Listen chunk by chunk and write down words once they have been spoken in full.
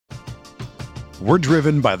We're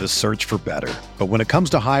driven by the search for better. But when it comes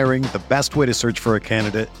to hiring, the best way to search for a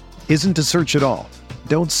candidate isn't to search at all.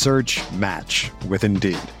 Don't search, match with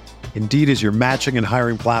Indeed. Indeed is your matching and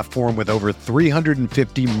hiring platform with over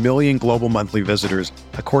 350 million global monthly visitors,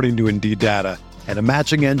 according to Indeed data, and a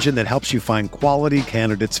matching engine that helps you find quality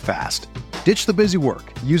candidates fast. Ditch the busy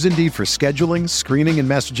work. Use Indeed for scheduling, screening, and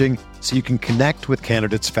messaging so you can connect with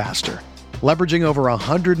candidates faster. Leveraging over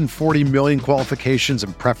 140 million qualifications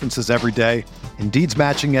and preferences every day, Indeed's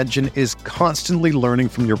matching engine is constantly learning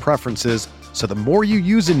from your preferences, so the more you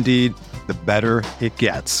use Indeed, the better it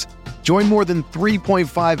gets. Join more than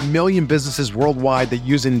 3.5 million businesses worldwide that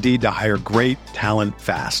use Indeed to hire great talent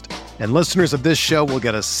fast. And listeners of this show will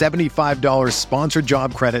get a $75 sponsored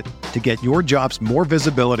job credit to get your jobs more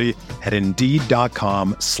visibility at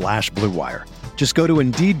Indeed.com/Blue Wire. Just go to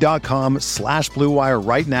Indeed.com/Blue Wire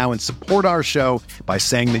right now and support our show by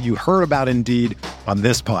saying that you heard about Indeed on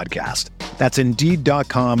this podcast. That's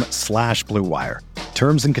Indeed.com/Blue Wire.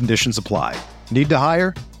 Terms and conditions apply. Need to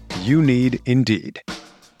hire? You need Indeed.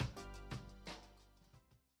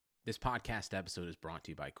 This podcast episode is brought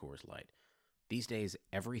to you by Coors Light. These days,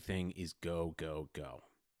 everything is go, go, go.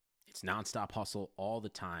 It's nonstop hustle all the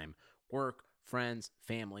time. Work, friends,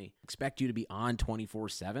 family, expect you to be on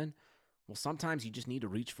 24/7. Well, sometimes you just need to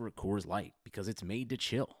reach for a Coors Light because it's made to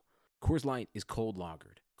chill. Coors Light is cold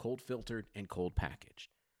lagered, cold filtered, and cold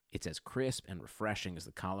packaged. It's as crisp and refreshing as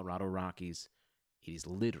the Colorado Rockies. It is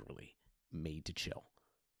literally made to chill.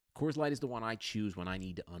 Coors Light is the one I choose when I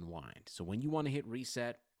need to unwind. So when you want to hit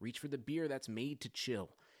reset, reach for the beer that's made to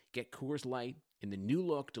chill. Get Coors Light in the new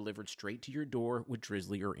look delivered straight to your door with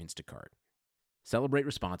Drizzly or Instacart. Celebrate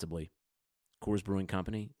responsibly. Coors Brewing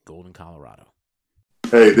Company, Golden, Colorado.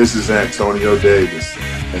 Hey, this is Antonio Davis,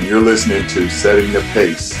 and you're listening to Setting the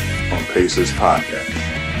Pace on Pacers Podcast.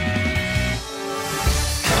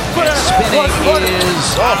 Spinning is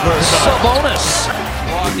Sabonis.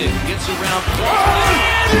 Brogdon gets around.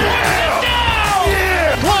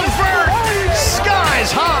 Blumberg,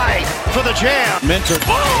 skies high for the jam. Mentor.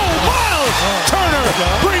 Miles Turner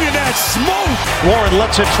bringing that smoke. Warren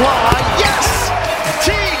lets it fly. Yes!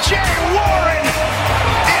 T.J. Warren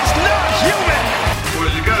is not human. Well,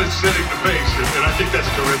 you got to setting the pace, and I think that's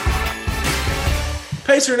terrific.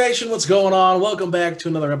 Pacer Nation, what's going on? Welcome back to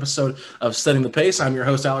another episode of Setting the Pace. I'm your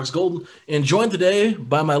host, Alex Golden, and joined today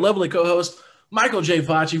by my lovely co-host, Michael J.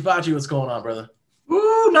 Facci. Facci, what's going on, brother?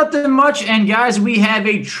 Ooh, nothing much. And guys, we have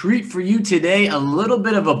a treat for you today. A little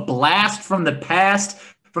bit of a blast from the past,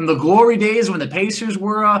 from the glory days when the Pacers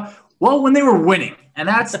were, when they were winning. And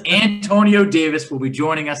that's Antonio Davis will be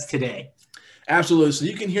joining us today. Absolutely. So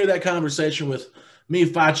you can hear that conversation with me,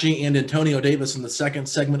 Facci, and Antonio Davis in the second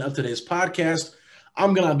segment of today's podcast.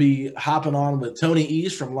 I'm going to be hopping on with Tony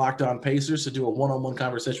East from Locked On Pacers to do a one-on-one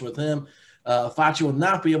conversation with him. Facci will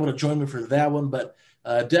not be able to join me for that one, but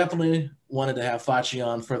definitely wanted to have Facci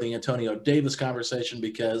on for the Antonio Davis conversation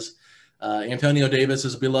because Antonio Davis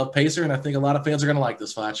is a beloved Pacer, and I think a lot of fans are going to like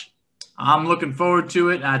this, Facci. I'm looking forward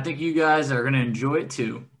to it, and I think you guys are going to enjoy it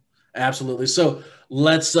too. Absolutely. So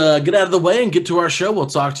let's get out of the way and get to our show. We'll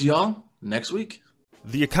talk to y'all next week.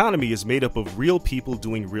 The economy is made up of real people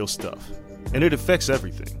doing real stuff, and it affects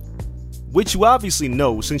everything, which you obviously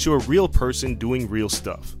know since you're a real person doing real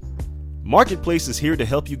stuff. Marketplace is here to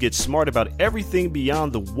help you get smart about everything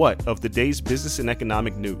beyond the what of the day's business and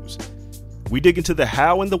economic news. We dig into the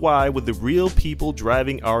how and the why with the real people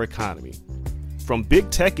driving our economy. From big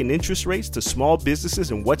tech and interest rates to small businesses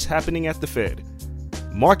and what's happening at the Fed,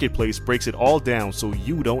 Marketplace breaks it all down so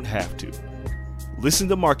you don't have to. Listen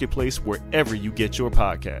to Marketplace wherever you get your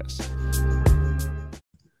podcasts.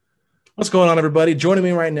 What's going on, everybody? Joining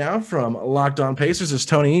me right now from Locked On Pacers is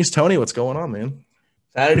Tony East. Tony, what's going on, man?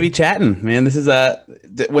 Excited to be chatting, man. This is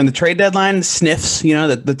when the trade deadline sniffs, the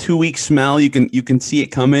 2-week smell, you can see it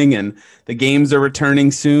coming, and the games are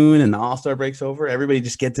returning soon, and the All-Star break's over. Everybody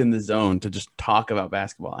just gets in the zone to just talk about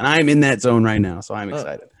basketball, and I'm in that zone right now, so I'm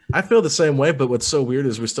excited. I feel the same way, but what's so weird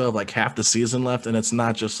is we still have like half the season left, and it's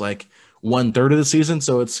not just like 1/3 of the season,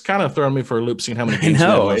 so it's kind of throwing me for a loop seeing how many games we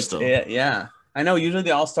have left still. Yeah. I know. Usually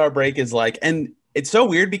the All-Star break is like, and it's so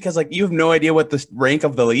weird because like you have no idea what the rank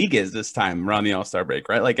of the league is this time around the All-Star break,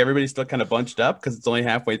 right? Like everybody's still kind of bunched up because it's only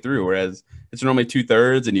halfway through, whereas it's normally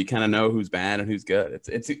 2/3 and you kind of know who's bad and who's good.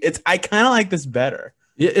 It's I kind of like this better.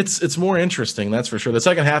 Yeah, it's more interesting, that's for sure. The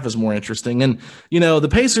second half is more interesting. And, the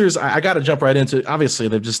Pacers, I got to jump right into, obviously,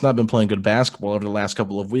 they've just not been playing good basketball over the last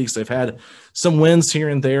couple of weeks. They've had some wins here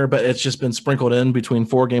and there, but it's just been sprinkled in between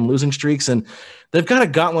 4-game losing streaks. And they've got a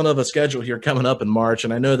gauntlet of a schedule here coming up in March.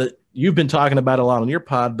 And I know that you've been talking about it a lot on your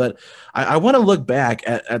pod, but I want to look back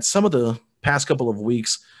at some of the past couple of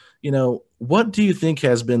weeks. What do you think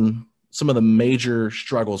has been some of the major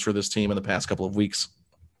struggles for this team in the past couple of weeks?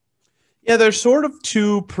 Yeah, they're sort of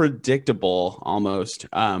too predictable almost.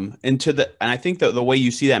 And I think that the way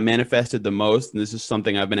you see that manifested the most, and this is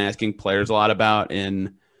something I've been asking players a lot about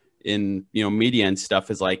in media and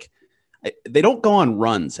stuff, is like they don't go on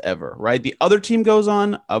runs ever, right? The other team goes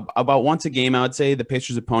on about once a game, I would say. The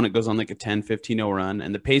Pacers' opponent goes on like a 10-15-0 run,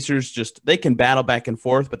 and the Pacers they can battle back and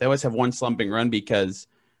forth, but they always have one slumping run because,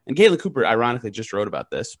 and Caitlin Cooper ironically just wrote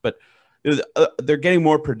about this, but they're getting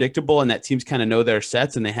more predictable, and that teams kind of know their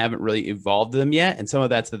sets, and they haven't really evolved them yet. And some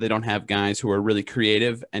of that's that they don't have guys who are really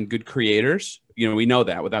creative and good creators. We know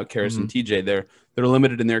that without Karis and TJ, they're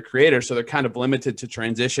limited in their creators, so they're kind of limited to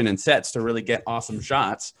transition and sets to really get awesome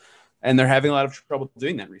shots. And they're having a lot of trouble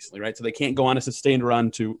doing that recently, right? So they can't go on a sustained run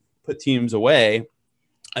to put teams away.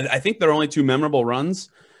 I think their only two memorable runs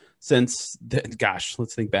let's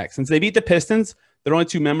think back. Since they beat the Pistons, their only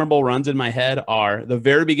two memorable runs in my head are the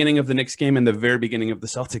very beginning of the Knicks game and the very beginning of the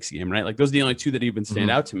Celtics game, right? Like those are the only two that even stand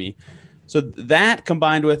out to me. So that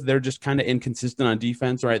combined with they're just kind of inconsistent on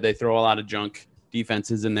defense, right? They throw a lot of junk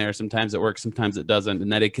defenses in there. Sometimes it works, sometimes it doesn't.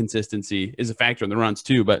 And that inconsistency is a factor in the runs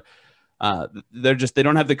too. But they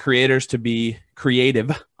don't have the creators to be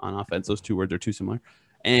creative on offense. Those two words are too similar.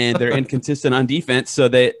 And they're inconsistent on defense. So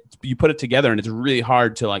you put it together and it's really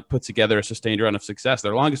hard to like put together a sustained run of success.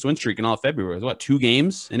 Their longest win streak in all of February was 2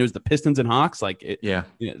 games? And it was the Pistons and Hawks. They're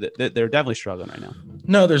definitely struggling right now.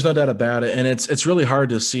 No, there's no doubt about it. And it's really hard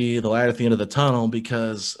to see the light at the end of the tunnel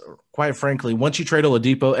because quite frankly, once you trade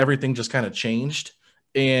Oladipo, everything just kind of changed.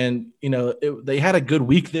 And, they had a good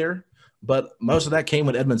week there. But most of that came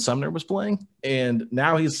when Edmund Sumner was playing, and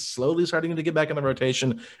now he's slowly starting to get back in the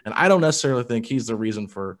rotation. And I don't necessarily think he's the reason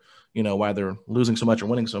for, why they're losing so much or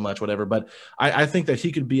winning so much, whatever. But I think that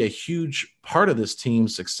he could be a huge part of this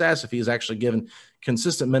team's success if he's actually given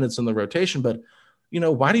consistent minutes in the rotation. But,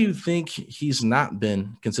 why do you think he's not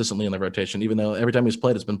been consistently in the rotation, even though every time he's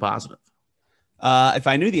played, it's been positive? If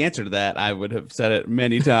I knew the answer to that, I would have said it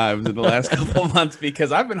many times in the last couple of months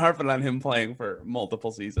because I've been harping on him playing for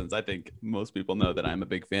multiple seasons. I think most people know that I'm a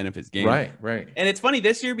big fan of his game. Right. And it's funny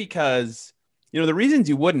this year because, the reasons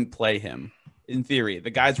you wouldn't play him, in theory, the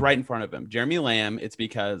guy's right in front of him. Jeremy Lamb, it's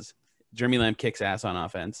because Jeremy Lamb kicks ass on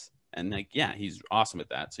offense. And, he's awesome at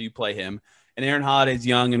that. So you play him. And Aaron Holiday's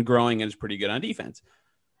young and growing and is pretty good on defense.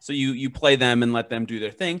 So you play them and let them do their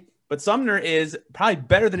thing. But Sumner is probably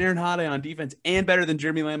better than Aaron Holiday on defense and better than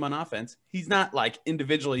Jeremy Lamb on offense. He's not like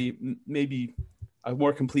individually maybe a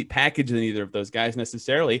more complete package than either of those guys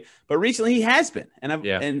necessarily, but recently he has been.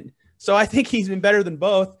 And so I think he's been better than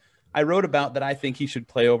both. I wrote about that I think he should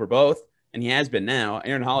play over both, and he has been now.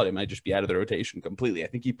 Aaron Holiday might just be out of the rotation completely. I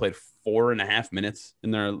think he played 4.5 minutes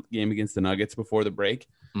in their game against the Nuggets before the break.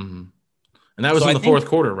 Mm-hmm. And that was in the fourth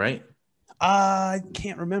quarter, right? I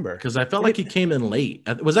can't remember because I felt like he came in late.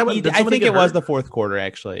 Was that what? I think it was the fourth quarter,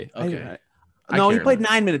 actually. Okay. No, he played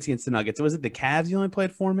 9 minutes against the Nuggets. Was it the Cavs? He only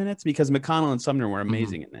played 4 minutes because McConnell and Sumner were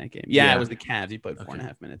amazing in that game. Yeah, it was the Cavs. He played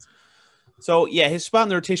 4.5 minutes. So his spot in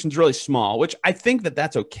the rotation is really small, which I think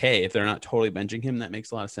that's okay if they're not totally benching him. That makes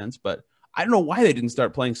a lot of sense. But I don't know why they didn't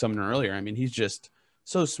start playing Sumner earlier. I mean, he's just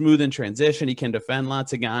so smooth in transition. He can defend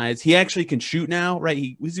lots of guys. He actually can shoot now, right?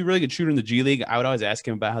 He was a really good shooter in the G League. I would always ask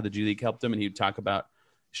him about how the G League helped him, and he would talk about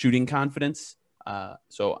shooting confidence.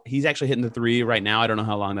 So he's actually hitting the 3 right now. I don't know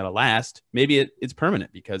how long that'll last. Maybe it's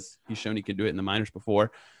permanent because he's shown he could do it in the minors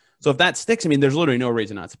before. So if that sticks, I mean, there's literally no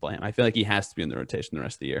reason not to play him. I feel like he has to be in the rotation the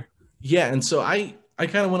rest of the year. Yeah, and so I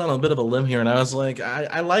kind of went on a bit of a limb here, and I was like,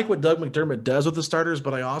 I like what Doug McDermott does with the starters,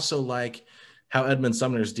 but I also like how Edmund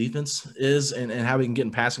Sumner's defense is and how he can get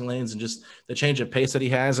in passing lanes and just the change of pace that he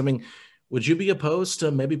has. I mean, would you be opposed to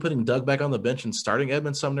maybe putting Doug back on the bench and starting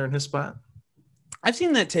Edmund Sumner in his spot? I've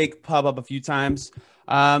seen that take pop up a few times.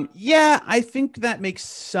 I think that makes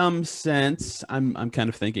some sense. I'm kind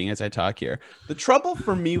of thinking as I talk here. The trouble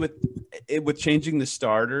for me with changing the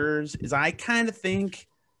starters is I kind of think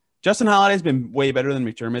Justin Holiday's been way better than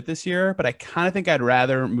McDermott this year, but I kind of think I'd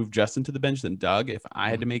rather move Justin to the bench than Doug if I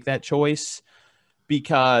had to make that choice.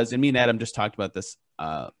 Because, and me and Adam just talked about this,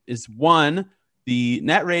 is one, the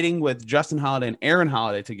net rating with Justin Holiday and Aaron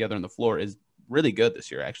Holiday together on the floor is really good this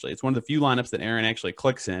year, actually. It's one of the few lineups that Aaron actually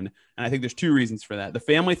clicks in, and I think there's 2 reasons for that. The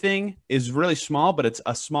family thing is really small, but it's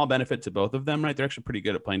a small benefit to both of them, right? They're actually pretty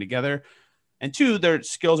good at playing together. And 2, their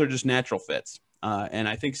skills are just natural fits. And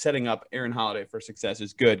I think setting up Aaron Holiday for success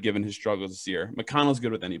is good given his struggles this year. McConnell's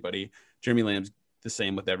good with anybody. Jeremy Lamb's the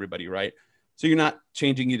same with everybody, right? So you're not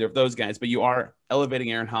changing either of those guys, but you are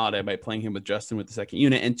elevating Aaron Holiday by playing him with Justin with the second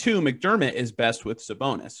unit. And 2, McDermott is best with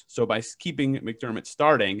Sabonis. So by keeping McDermott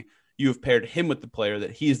starting, you have paired him with the player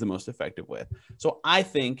that he's the most effective with. So I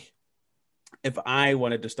think if I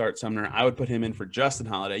wanted to start Sumner, I would put him in for Justin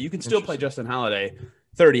Holiday. You can still play Justin Holiday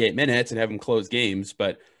 38 minutes and have him close games,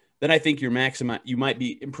 but then I think you might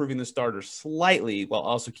be improving the starter slightly while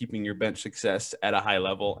also keeping your bench success at a high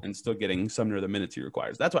level and still getting Sumner the minutes he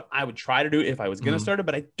requires. That's what I would try to do if I was going to start it,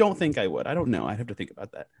 but I don't think I would. I don't know. I'd have to think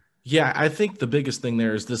about that. Yeah, I think the biggest thing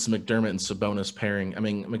there is this McDermott and Sabonis pairing. I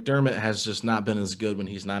mean, McDermott has just not been as good when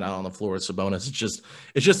he's not out on the floor with Sabonis.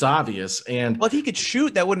 It's just obvious. And well, if he could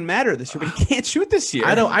shoot, that wouldn't matter this year, but he can't shoot this year.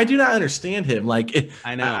 I do not understand him.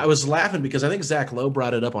 I know. I was laughing because I think Zach Lowe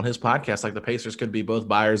brought it up on his podcast, like the Pacers could be both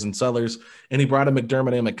buyers and sellers, and he brought in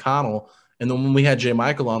McDermott and McConnell. And then when we had Jay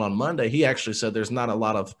Michael on Monday, he actually said there's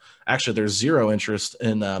zero interest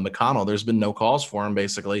in McConnell. There's been no calls for him,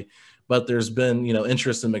 basically. But there's been,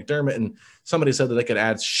 interest in McDermott, and somebody said that they could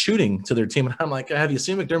add shooting to their team. And I'm like, have you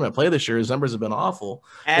seen McDermott play this year? His numbers have been awful.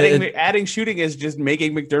 Adding shooting is just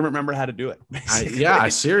making McDermott remember how to do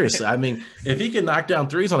it. Seriously. I mean, if he can knock down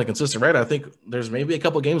threes on a consistent rate, I think there's maybe a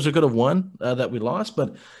couple of games we could have won that we lost.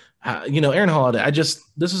 But, Aaron Holiday,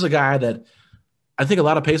 this is a guy that I think a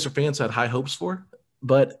lot of Pacer fans had high hopes for.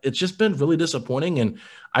 But it's just been really disappointing, and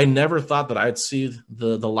I never thought that I'd see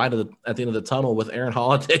the light at the end of the tunnel with Aaron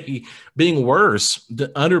Holiday being worse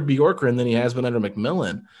under Bjorkgren than he has been under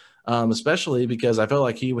McMillan, especially because I felt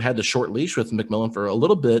like he had the short leash with McMillan for a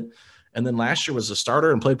little bit, and then last year was a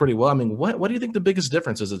starter and played pretty well. I mean, what do you think the biggest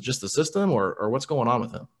difference is? Is it just the system, or what's going on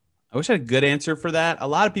with him? I wish I had a good answer for that. A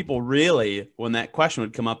lot of people really, when that question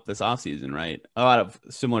would come up this offseason, right? A lot of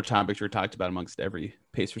similar topics were talked about amongst every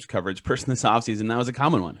Pacers coverage person this offseason. That was a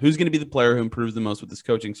common one. Who's going to be the player who improves the most with this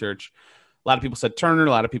coaching search? A lot of people said Turner. A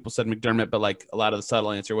lot of people said McDermott, but a lot of the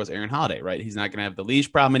subtle answer was Aaron Holiday, right? He's not going to have the leash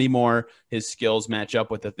problem anymore. His skills match up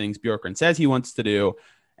with the things Bjorkgren says he wants to do.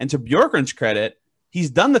 And to Bjorkgren's credit, he's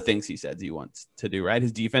done the things he says he wants to do, right?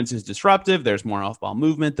 His defense is disruptive. There's more off-ball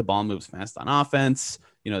movement. The ball moves fast on offense.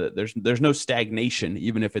 There's no stagnation,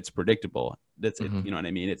 even if it's predictable. That's it, you know what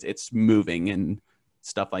I mean? It's moving and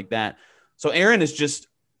stuff like that. So Aaron is just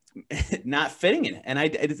not fitting in, and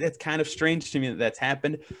it's kind of strange to me that that's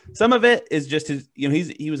happened. Some of it is just his,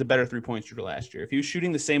 he was a better 3-point shooter last year. If he was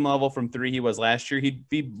shooting the same level from three he was last year, he'd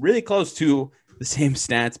be really close to the same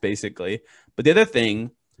stats basically. But the other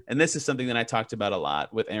thing, and this is something that I talked about a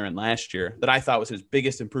lot with Aaron last year, that I thought was his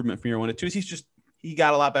biggest improvement from year 1 to 2 is he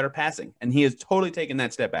got a lot better passing, and he has totally taken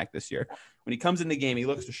that step back this year. When he comes in the game, he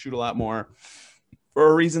looks to shoot a lot more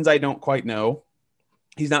for reasons I don't quite know.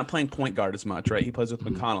 He's not playing point guard as much, right? He plays with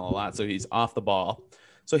McConnell a lot, so he's off the ball.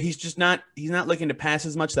 So he's not looking to pass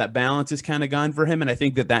as much. That balance is kind of gone for him, and I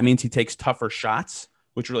think that means he takes tougher shots,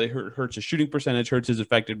 which really hurts his shooting percentage, hurts his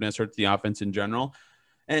effectiveness, hurts the offense in general.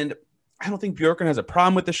 And I don't think Bjorkgren has a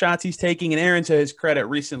problem with the shots he's taking, and Aaron, to his credit,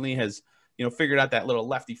 recently has figured out that little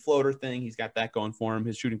lefty floater thing. He's got that going for him.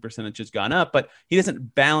 His shooting percentage has gone up, but he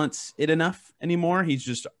doesn't balance it enough anymore. He's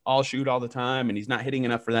just all shoot all the time, and he's not hitting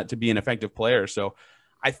enough for that to be an effective player. So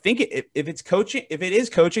I think if it is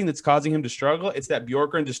coaching that's causing him to struggle, it's that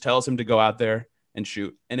Bjorkgren just tells him to go out there and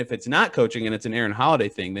shoot. And if it's not coaching and it's an Aaron Holiday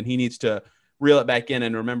thing, then he needs to reel it back in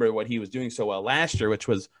and remember what he was doing so well last year, which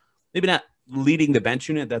was maybe not leading the bench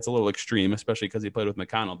unit. That's a little extreme, especially because he played with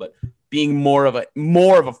McConnell, but being more of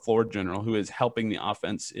a floor general who is helping the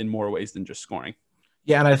offense in more ways than just scoring.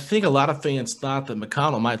 Yeah, and I think a lot of fans thought that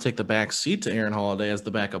McConnell might take the back seat to Aaron Holiday as the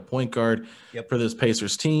backup point guard for this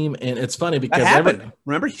Pacers team. And it's funny because that happened.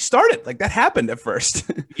 Remember, he started that happened at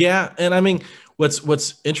first. Yeah, and I mean,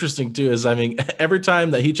 what's interesting too is every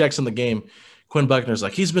time that he checks in the game, Quinn Buckner's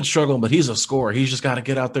like, he's been struggling, but he's a scorer. He's just got to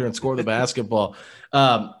get out there and score the basketball.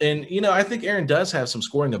 I think Aaron does have some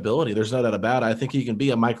scoring ability. There's no doubt about it. I think he can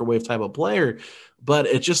be a microwave type of player, but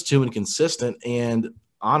it's just too inconsistent. And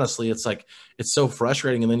honestly, it's so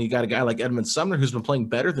frustrating. And then you got a guy like Edmund Sumner who's been playing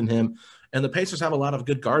better than him. And the Pacers have a lot of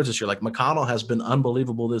good guards this year. Like McConnell has been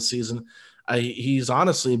unbelievable this season. He's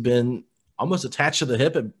honestly been almost attached to the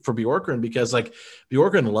hip for Bjorkgren because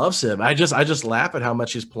Bjorkgren loves him. I just laugh at how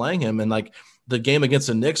much he's playing him. And the game against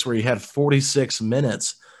the Knicks where he had 46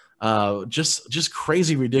 minutes, just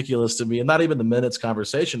crazy ridiculous to me. And not even the minutes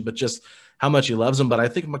conversation, but just how much he loves him. But I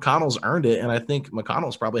think McConnell's earned it. And I think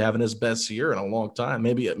McConnell's probably having his best year in a long time,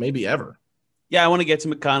 maybe ever. Yeah, I want to get to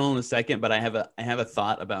McConnell in a second, but I have a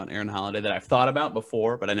thought about Aaron Holiday that I've thought about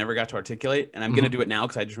before, but I never got to articulate. And I'm going to do it now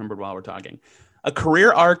because I just remembered while we're talking. A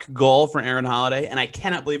career arc goal for Aaron Holiday, and I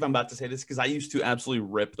cannot believe I'm about to say this because I used to absolutely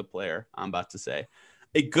rip the player I'm about to say.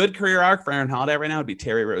 A good career arc for Aaron Holiday right now would be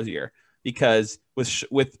Terry Rozier, because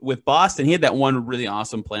with Boston, he had that one really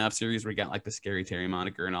awesome playoff series where he got the Scary Terry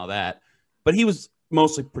moniker and all that. But he was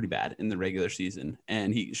mostly pretty bad in the regular season,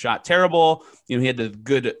 and he shot terrible. You know, he had a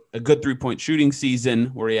good 3-point shooting season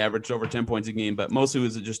where he averaged over 10 points a game, but mostly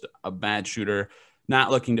was just a bad shooter,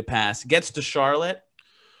 not looking to pass. Gets to Charlotte,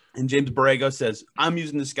 and James Borrego says, I'm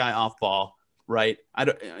using this guy off ball, right?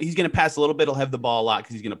 He's going to pass a little bit. He'll have the ball a lot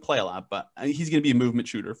because he's going to play a lot, but he's going to be a movement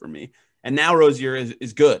shooter for me. And now Rozier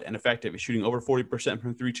is good and effective. He's shooting over 40%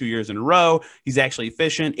 from 3 2 years in a row. He's actually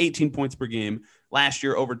efficient, 18 points per game last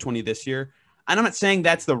year, over 20 this year. And I'm not saying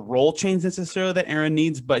that's the role change necessarily that Aaron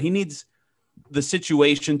needs, but he needs the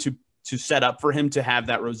situation to set up for him to have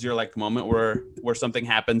that Rozier-like moment where something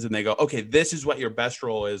happens and they go, okay, this is what your best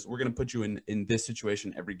role is. We're going to put you in this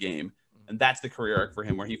situation every game. And that's the career arc for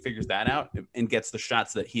him, where he figures that out and gets the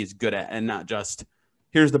shots that he is good at, and not just,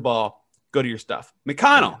 here's the ball, go to your stuff.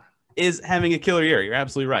 McConnell is having a killer year. You're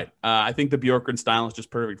absolutely right. I think the Bjorkgren style is just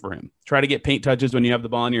perfect for him. Try to get paint touches when you have the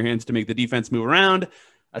ball in your hands to make the defense move around,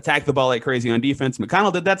 attack the ball like crazy on defense.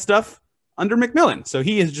 McConnell did that stuff under McMillan. So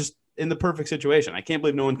he is just in the perfect situation. I can't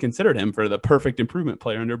believe no one considered him for the perfect improvement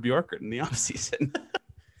player under Bjorkgren in the offseason.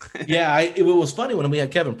 Yeah, it was funny when we had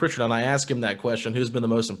Kevin Pritchard on. I asked him that question, who's been the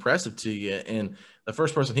most impressive to you? And the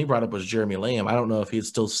first person he brought up was Jeremy Lamb. I don't know if he'd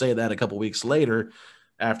still say that a couple weeks later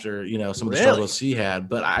after, some of the struggles he had.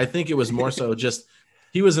 But I think it was more so just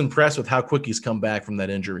he was impressed with how quick he's come back from that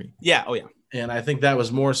injury. Yeah. Oh, yeah. And I think that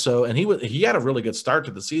was more so. And he had a really good start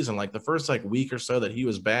to the season. Like the first week or so that he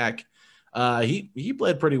was back, he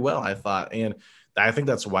played pretty well, I thought. And I think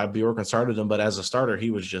that's why Bjorkgren started him. But as a starter, he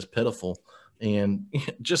was just pitiful. And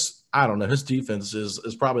just, I don't know, his defense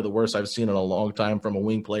is probably the worst I've seen in a long time from a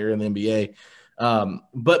wing player in the NBA.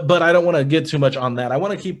 But I don't want to get too much on that. I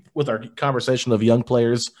want to keep with our conversation of young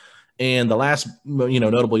players. And the last,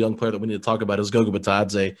 notable young player that we need to talk about is Goga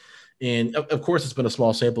Bitadze. And of course, it's been a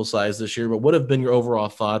small sample size this year, but what have been your overall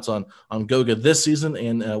thoughts on Goga this season?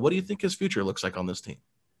 And what do you think his future looks like on this team?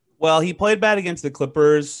 Well, he played bad against the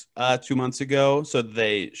Clippers 2 months ago, so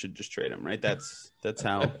they should just trade him, right? That's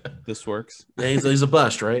how this works. Yeah, he's a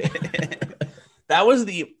bust, right? That was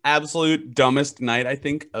the absolute dumbest night, I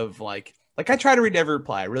think, of like I try to read every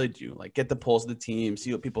reply. I really do. Like, get the pulse of the team,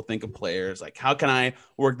 see what people think of players. Like, how can I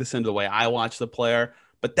work this into the way I watch the player?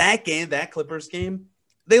 But that Clippers game,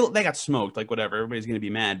 they got smoked. Like, whatever, everybody's going to be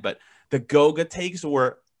mad. But the Goga takes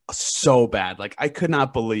were so bad. Like, I could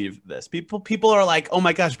not believe this. People are like, oh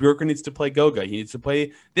my gosh, Bjorkgren needs to play Goga. He needs to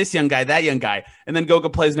play this young guy, that young guy. And then Goga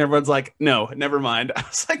plays and everyone's like, no, never mind. I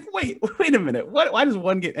was like, wait a minute. Why does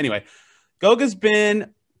one get anyway? Goga's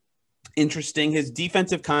been interesting. His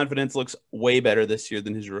defensive confidence looks way better this year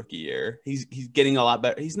than his rookie year. He's getting a lot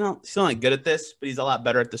better. He's still not good at this, but he's a lot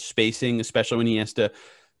better at the spacing, especially when he has to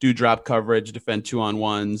do drop coverage, defend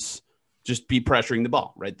 2-on-1s. Just be pressuring the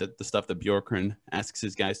ball, right? The stuff that Bjorkgren asks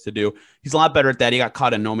his guys to do. He's a lot better at that. He got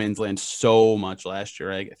caught in no man's land so much last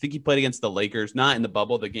year. I think he played against the Lakers, not in the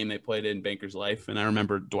bubble, the game they played in Bankers Life. And I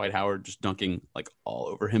remember Dwight Howard just dunking like all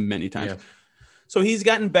over him many times. Yeah. So he's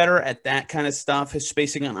gotten better at that kind of stuff. His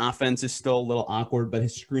spacing on offense is still a little awkward, but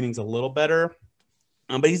his screening's a little better.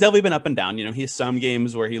 But he's definitely been up and down. He has some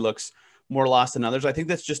games where he looks more lost than others. I think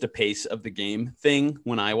that's just a pace of the game thing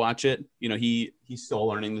when I watch it. He's still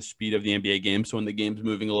learning the speed of the NBA game. So when the game's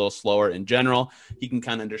moving a little slower in general, he can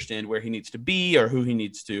kind of understand where he needs to be or who he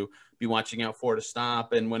needs to be watching out for to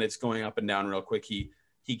stop. And when it's going up and down real quick, he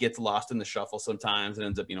gets lost in the shuffle sometimes and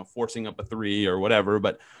ends up, forcing up a three or whatever.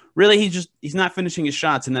 But really, he's not finishing his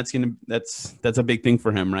shots. And that's a big thing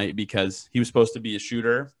for him, right? Because he was supposed to be a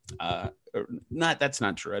shooter. That's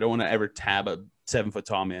not true. I don't want to ever tab a 7-foot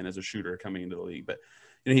tall man as a shooter coming into the league, but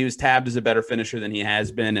he was tabbed as a better finisher than he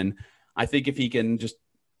has been. And I think if he can just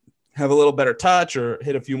have a little better touch or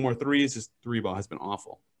hit a few more threes, his three ball has been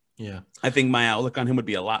awful. Yeah. I think my outlook on him would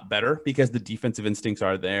be a lot better because the defensive instincts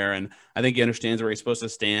are there. And I think he understands where he's supposed to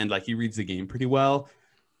stand. Like, he reads the game pretty well.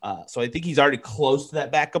 So I think he's already close to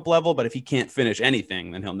that backup level, but if he can't finish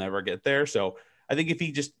anything, then he'll never get there. So I think if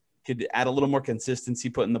he just could add a little more consistency,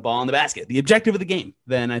 putting the ball in the basket, the objective of the game,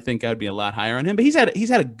 then I think I'd be a lot higher on him. But he's had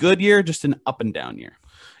a good year, just an up and down year.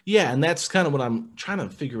 Yeah, and that's kind of what I'm trying to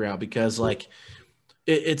figure out because, like,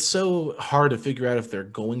 it's so hard to figure out if they're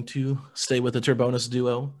going to stay with the Turbonis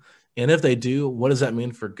duo. And if they do, what does that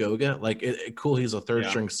mean for Goga? Like, cool, he's a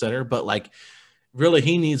third-string center, but, like, really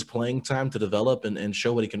he needs playing time to develop and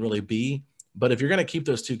show what he can really be. But if you're going to keep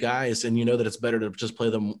those two guys and that it's better to just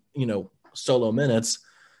play them, solo minutes,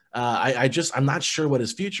 I'm not sure what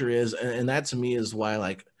his future is. And that to me is why,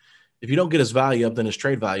 like, if you don't get his value up, then his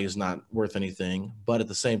trade value is not worth anything. But at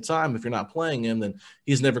the same time, if you're not playing him, then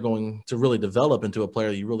he's never going to really develop into a player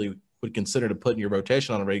you really would consider to put in your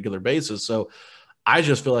rotation on a regular basis. So I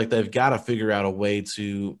just feel like they've got to figure out a way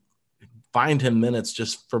to find him minutes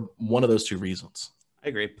just for one of those two reasons. I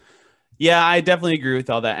agree. Yeah, I definitely agree with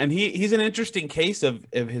all that. And he's an interesting case of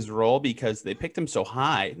his role because they picked him so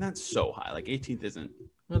high. Not so high, like 18th isn't.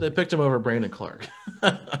 Well, they picked him over Brandon Clark.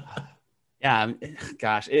 Yeah,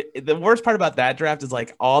 gosh, the worst part about that draft is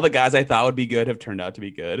like all the guys I thought would be good have turned out to be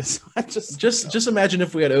good. So I just imagine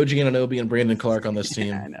if we had OG Anunoby and Brandon Clark on this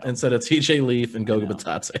team instead of TJ Leaf and Goga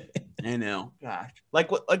Batadze. I know, gosh, like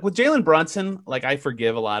with Jalen Brunson, like I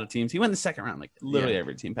forgive a lot of teams. He went in the second round, like literally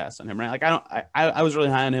every team passed on him, right? Like I was really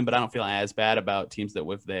high on him, but I don't feel as bad about teams that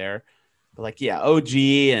whiffed there. But like, yeah, OG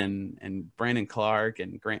and Brandon Clark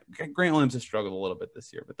and Grant Williams have struggled a little bit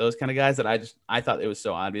this year. But those kind of guys that I thought it was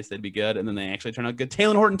so obvious they'd be good, and then they actually turned out good.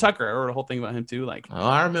 Taylor Horton Tucker, I wrote a whole thing about him too. Like, oh,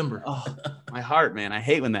 I remember. Oh, my heart, man, I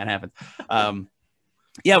hate when that happens.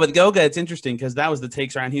 Yeah, with Goga, it's interesting because that was the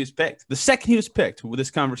takes round he was picked. The second he was picked,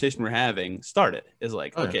 this conversation we're having started is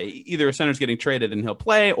like, okay, either a center's getting traded and he'll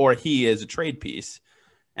play, or he is a trade piece.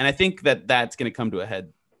 And I think that's going to come to a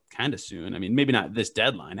head kind of soon. I mean, maybe not this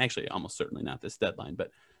deadline, actually, almost certainly not this deadline.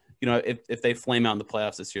 But, you know, if they flame out in the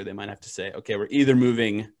playoffs this year, they might have to say, okay, we're either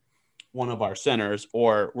moving one of our centers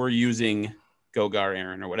or we're using Goga or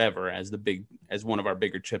Aaron or whatever as one of our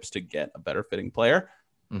bigger chips to get a better fitting player.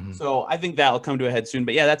 Mm-hmm. So I think that'll come to a head soon.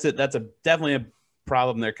 But yeah, that's definitely a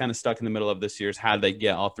problem. They're kind of stuck in the middle of this year is how do they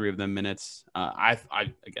get all three of them minutes?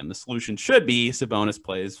 Again, the solution should be Sabonis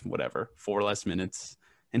plays whatever, 4 less minutes.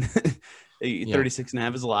 And 36 and a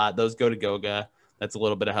half is a lot. Those go to Goga. That's a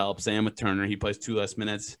little bit of help. Same with Turner. He plays 2 less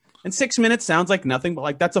minutes. And 6 minutes sounds like nothing, but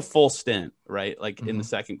like that's a full stint, right? Like in the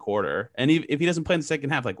second quarter. And if he doesn't play in the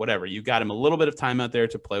second half, like whatever, you got him a little bit of time out there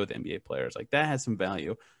to play with NBA players. Like that has some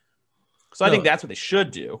value. So I think that's what they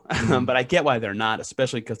should do. But I get why they're not,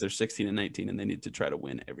 especially because they're 16 and 19 and they need to try to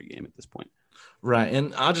win every game at this point. Right.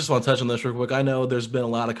 And I just want to touch on this real quick. I know there's been a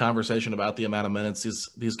lot of conversation about the amount of minutes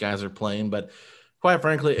these guys are playing, but quite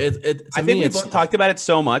frankly, I think we've talked about it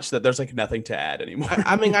so much that there's like nothing to add anymore.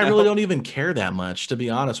 I mean, I really don't even care that much, to be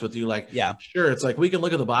honest with you. Like, yeah, sure, it's like we can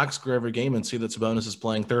look at the box score every game and see that Sabonis is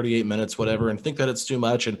playing 38 minutes, whatever, and think that it's too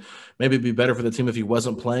much, and maybe it'd be better for the team if he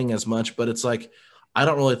wasn't playing as much. But it's like I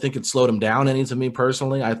don't really think it slowed him down any to me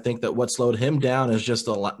personally. I think that what slowed him down is just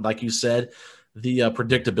like you said, the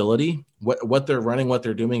predictability, what they're running, what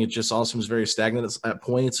they're doing. It just all seems very stagnant at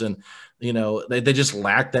points. And, you know, they just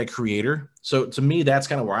lack that creator. So to me, that's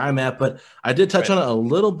kind of where I'm at. But I did touch on it a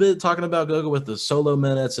little bit talking about Goga with the solo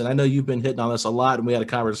minutes. And I know you've been hitting on this a lot and we had a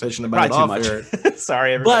conversation about it off air.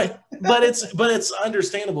 Sorry, everybody. But it's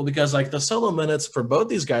understandable because like the solo minutes for both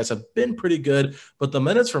these guys have been pretty good. But the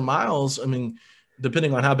minutes for Miles, I mean,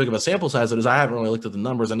 depending on how big of a sample size it is, I haven't really looked at the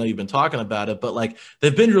numbers. I know you've been talking about it, but like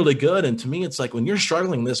they've been really good. And to me, it's like when you're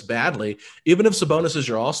struggling this badly, even if Sabonis is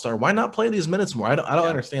your all-star, why not play these minutes more? I don't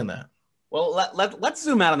understand that. Well, let's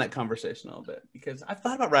zoom out on that conversation a little bit because I've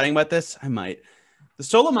thought about writing about this. I might. The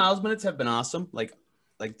solo Miles minutes have been awesome, like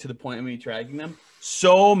to the point of me tracking them.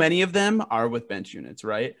 So many of them are with bench units,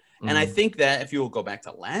 right? Mm-hmm. And I think that if you will go back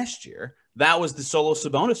to last year, that was the solo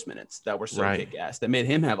Sabonis minutes that were so kick-ass that made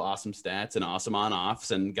him have awesome stats and awesome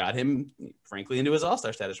on-offs and got him, frankly, into his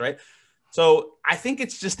all-star status, right? So I think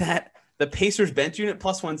it's just that the Pacers bench unit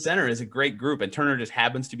plus one center is a great group, and Turner just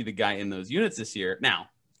happens to be the guy in those units this year. Now,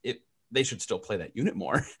 they should still play that unit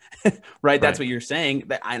more, right? That's what you're saying,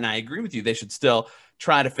 and I agree with you. They should still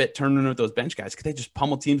try to fit Turner with those bench guys because they just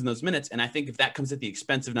pummel teams in those minutes. And I think if that comes at the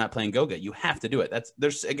expense of not playing Goga, you have to do it.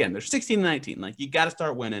 They're 16 and 19. Like you got to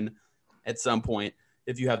start winning at some point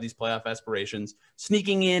if you have these playoff aspirations.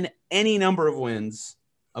 Sneaking in any number of wins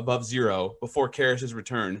above 0 before Karas's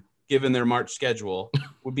return, given their March schedule,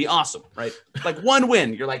 would be awesome, right? Like one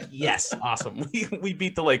win, you're like, yes, awesome. We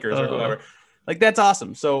beat the Lakers or whoever. Like that's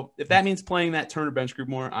awesome. So if that means playing that Turner bench group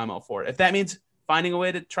more, I'm all for it. If that means finding a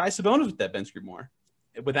way to try Sabonis with that bench group more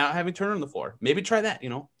without having Turner on the floor, maybe try that,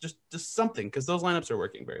 just something, because those lineups are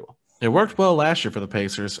working very well. It worked well last year for the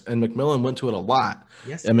Pacers, and McMillan went to it a lot.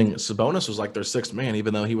 Yes, I mean Sabonis was like their 6th man,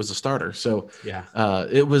 even though he was a starter. So yeah,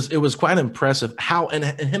 it was quite impressive how and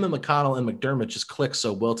him and McConnell and McDermott just clicked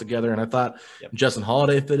so well together. And I thought Justin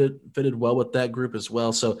Holiday fitted well with that group as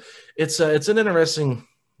well. So it's an interesting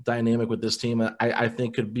dynamic with this team. I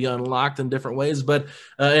think could be unlocked in different ways, but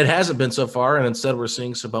it hasn't been so far. And instead, we're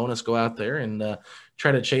seeing Sabonis go out there and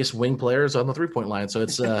try to chase wing players on the 3-point line. So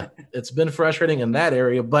it's been frustrating in that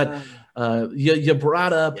area. But you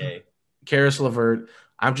brought up Caris LeVert.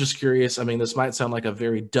 I'm just curious. I mean, this might sound like a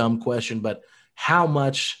very dumb question, but how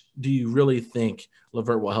much do you really think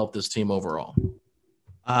LeVert will help this team overall?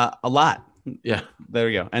 A lot. Yeah. There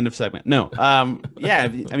we go. End of segment. No. Yeah.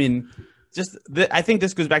 I mean, I think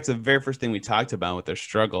this goes back to the very first thing we talked about with their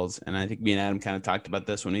struggles. And I think me and Adam kind of talked about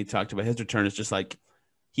this when he talked about his return. It's just like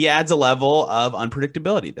he adds a level of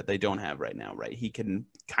unpredictability that they don't have right now, right? He can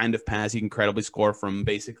kind of pass. He can credibly score from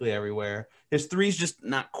basically everywhere. His three's just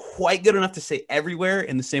not quite good enough to say everywhere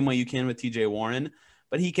in the same way you can with TJ Warren.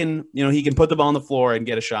 But he can put the ball on the floor and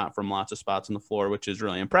get a shot from lots of spots on the floor, which is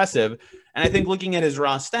really impressive. And I think looking at his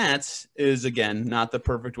raw stats is, again, not the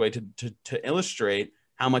perfect way to illustrate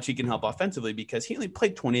how much he can help offensively, because he only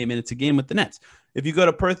played 28 minutes a game with the Nets. If you go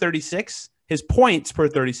to per 36, his points per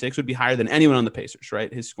 36 would be higher than anyone on the Pacers,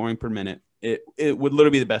 right? His scoring per minute, it would literally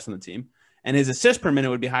be the best on the team. And his assists per minute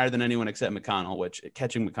would be higher than anyone except McConnell, which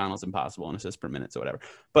catching McConnell is impossible in assists per minute, so whatever.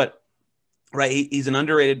 But, right, he's an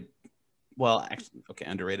underrated – well, actually, okay,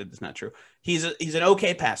 underrated is not true. He's an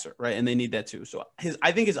okay passer, right? And they need that too. So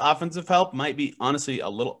I think his offensive help might be honestly a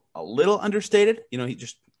little understated. He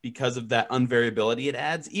just because of that unvariability it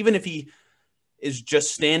adds. Even if he is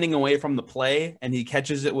just standing away from the play and he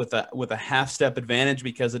catches it with a half step advantage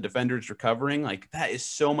because the defender is recovering, like that is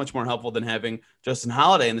so much more helpful than having Justin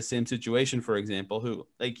Holiday in the same situation, for example, who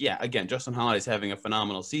again, Justin Holiday's having a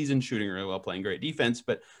phenomenal season, shooting really well, playing great defense,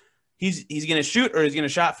 but he's going to shoot or he's going to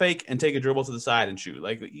shot fake and take a dribble to the side and shoot.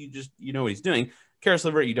 Like you know what he's doing. Karis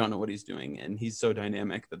LeVert, you don't know what he's doing, and he's so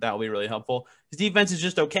dynamic that will be really helpful. His defense is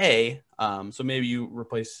just okay, so maybe you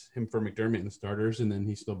replace him for McDermott in the starters, and then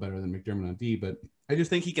he's still better than McDermott on D. But I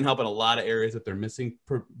just think he can help in a lot of areas that they're missing,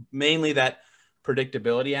 mainly that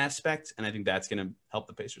predictability aspect, and I think that's going to help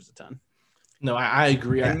the Pacers a ton. No, I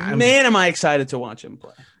agree. Am I excited to watch him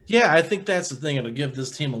play? Yeah, I think that's the thing. It'll give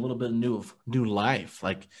this team a little bit of new life,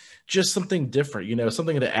 like just something different,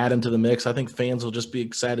 something to add into the mix. I think fans will just be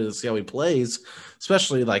excited to see how he plays,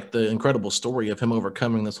 especially like the incredible story of him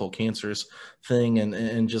overcoming this whole cancerous thing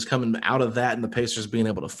and just coming out of that and the Pacers being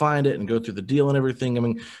able to find it and go through the deal and everything. I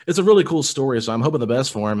mean, it's a really cool story, so I'm hoping the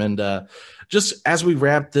best for him. And just as we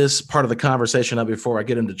wrap this part of the conversation up before I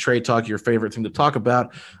get into trade talk, your favorite thing to talk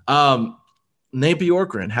about, Nate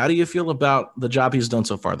Bjorkgren, how do you feel about the job he's done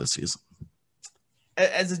so far this season?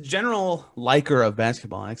 As a general liker of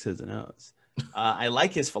basketball, X's and O's, I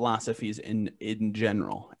like his philosophies in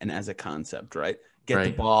general and as a concept, right? Get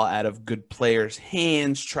the ball out of good players'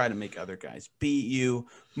 hands, try to make other guys beat you,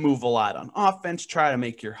 move a lot on offense, try to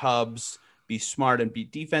make your hubs, be smart and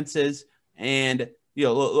beat defenses. And,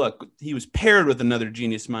 look, he was paired with another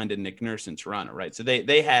genius-minded Nick Nurse in Toronto, right? So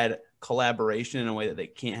they had collaboration in a way that they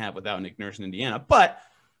can't have without Nick Nurse in Indiana. But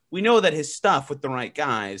we know that his stuff with the right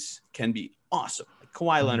guys can be awesome. Like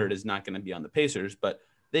Kawhi Leonard is not going to be on the Pacers, but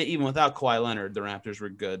even without Kawhi Leonard, the Raptors were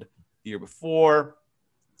good the year before.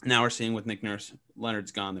 Now we're seeing with Nick Nurse,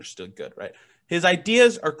 Leonard's gone, they're still good, right? His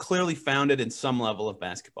ideas are clearly founded in some level of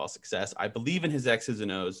basketball success. I believe in his X's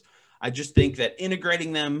and O's. I just think that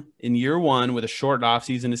integrating them in year one with a short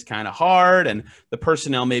offseason is kind of hard, and the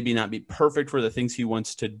personnel maybe not be perfect for the things he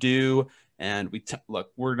wants to do. And look,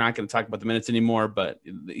 we're not going to talk about the minutes anymore, but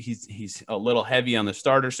he's a little heavy on the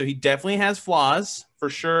starter, so he definitely has flaws for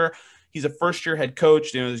sure. He's a first-year head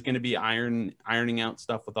coach. There's going to be ironing out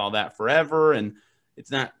stuff with all that forever, and it's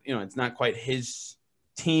not quite his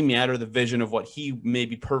team yet or the vision of what he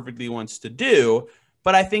maybe perfectly wants to do.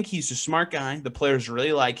 But I think he's a smart guy. The players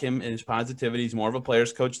really like him and his positivity. He's more of a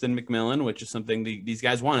player's coach than McMillan, which is something these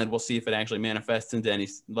guys wanted. We'll see if it actually manifests into any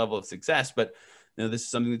level of success. But this is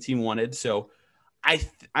something the team wanted. So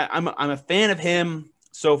I'm a fan of him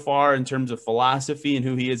so far in terms of philosophy and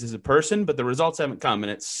who he is as a person. But the results haven't come.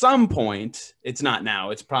 And at some point, it's not now.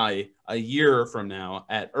 It's probably a year from now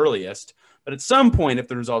at earliest. But at some point, if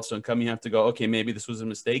the results don't come, you have to go, okay, maybe this was a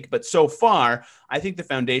mistake. But so far, I think the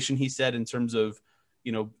foundation he set in terms of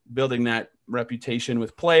building that reputation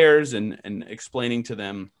with players and explaining to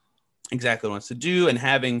them exactly what he wants to do and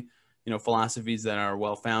having, philosophies that are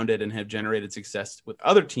well-founded and have generated success with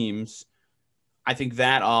other teams. I think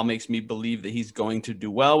that all makes me believe that he's going to do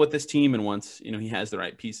well with this team. And once, he has the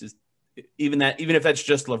right pieces, even if that's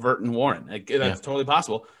just LeVert and Warren, that's totally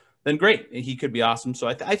possible, then great. He could be awesome. So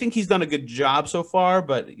I think he's done a good job so far,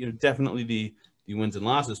 but, definitely the wins and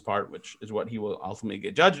losses part, which is what he will ultimately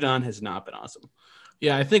get judged on, has not been awesome.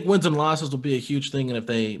 Yeah, I think wins and losses will be a huge thing. And if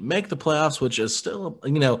they make the playoffs, which is still,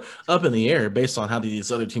 up in the air based on how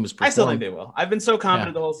these other teams perform. I still think they will. I've been so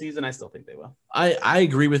confident the whole season. I still think they will. I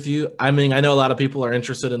agree with you. I mean, I know a lot of people are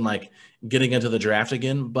interested in getting into the draft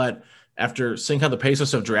again, but after seeing how the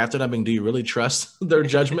Pacers have drafted, I mean, do you really trust their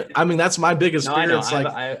judgment? I mean, that's my biggest fear. I know. It's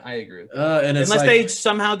I agree with and unless they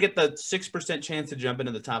somehow get the 6% chance to jump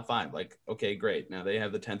into the top 5, okay, great. Now they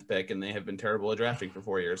have the 10th pick and they have been terrible at drafting for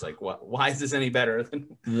 4 years. What? Why is this any better?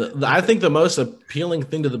 I think the most appealing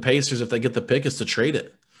thing to the Pacers if they get the pick is to trade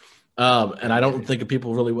it. And I don't think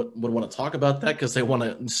people really would want to talk about that because they want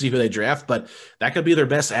to see who they draft, but that could be their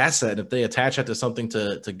best asset if they attach that to something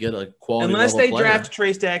to get a quality. Unless they player. draft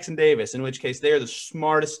Trace Jackson Davis, in which case they are the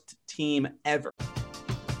smartest team ever.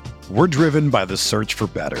 We're driven by the search for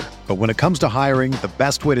better. But when it comes to hiring, the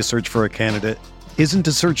best way to search for a candidate isn't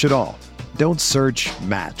to search at all. Don't search,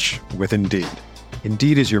 match with Indeed.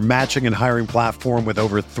 Indeed is your matching and hiring platform with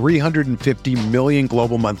over 350 million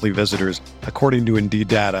global monthly visitors, according to Indeed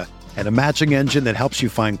data, and a matching engine that helps you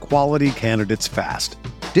find quality candidates fast.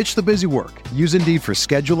 Ditch the busy work. Use Indeed for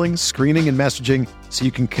scheduling, screening, and messaging so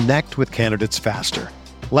you can connect with candidates faster.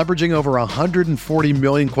 Leveraging over 140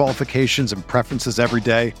 million qualifications and preferences every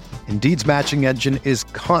day, Indeed's matching engine is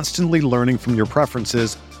constantly learning from your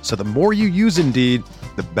preferences, so the more you use Indeed,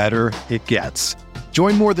 the better it gets.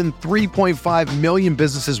 Join more than 3.5 million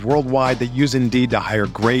businesses worldwide that use Indeed to hire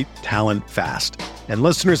great talent fast. And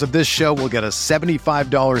listeners of this show will get a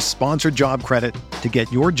 $75 sponsored job credit to get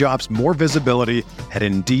your jobs more visibility at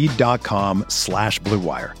Indeed.com/Blue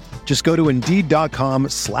Wire. Just go to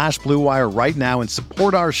Indeed.com/Blue Wire right now and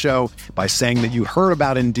support our show by saying that you heard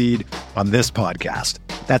about Indeed on this podcast.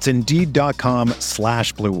 That's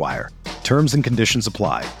Indeed.com/Blue Wire. Terms and conditions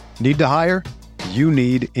apply. Need to hire? You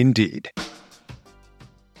need Indeed.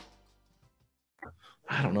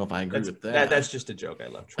 I don't know if I agree with that. That's just a joke. I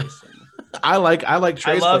love Trace. I like Trace.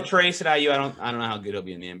 I love Trace at IU. I don't know how good he'll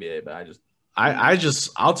be in the NBA, but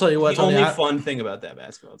I'll tell you what. The only fun thing about that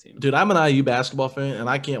basketball team, dude. I'm an IU basketball fan, and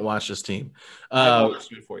I can't watch this team. I've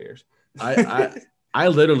watched it 4 years. I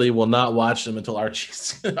literally will not watch them until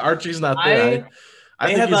Archie's not there. I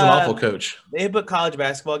think he's an awful coach. They put college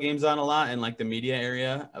basketball games on a lot in like the media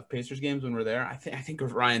area of Pacers games when we're there. I think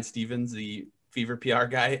Ryan Stevens, the Fever PR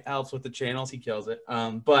guy, helps with the channels. He kills it.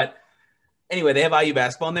 But anyway, they have IU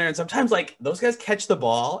basketball in there, and sometimes like those guys catch the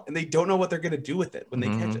ball and they don't know what they're gonna do with it when they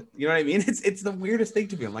catch it. You know what I mean? It's the weirdest thing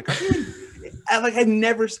to me. I'm like, I've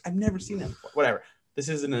never seen that before. Whatever. This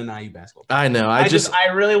isn't an IU basketball player. I know. I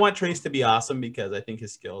really want Trace to be awesome because I think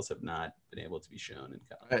his skills have not been able to be shown in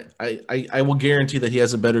college. I will guarantee that he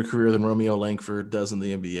has a better career than Romeo Langford does in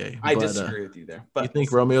the NBA. I disagree with you there. But you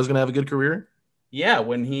think Romeo's gonna have a good career? Yeah,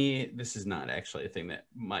 this is not actually a thing that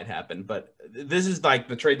might happen, but this is like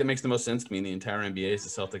the trade that makes the most sense to me in the entire NBA is the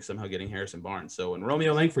Celtics somehow getting Harrison Barnes. So when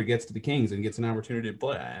Romeo Langford gets to the Kings and gets an opportunity to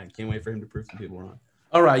play, I can't wait for him to prove some people wrong.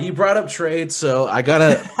 All right, you brought up trade, so I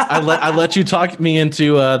let you talk me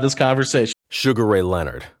into this conversation. Sugar Ray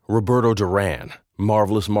Leonard, Roberto Duran,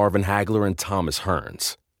 Marvelous Marvin Hagler, and Thomas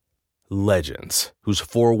Hearns. Legends, whose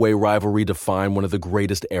four-way rivalry defined one of the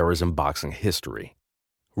greatest eras in boxing history.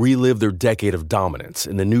 Relive their decade of dominance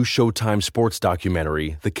in the new Showtime sports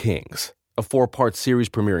documentary, The Kings, a 4-part series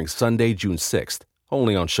premiering Sunday, June 6th,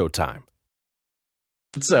 only on Showtime.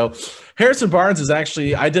 So Harrison Barnes is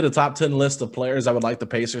actually, I did a top 10 list of players I would like the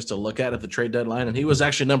Pacers to look at the trade deadline, and he was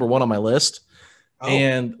actually number 1 on my list. Oh.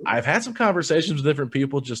 And I've had some conversations with different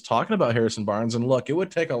people just talking about Harrison Barnes, and look, it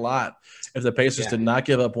would take a lot if the Pacers did not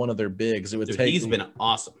give up one of their bigs. It would take. He's been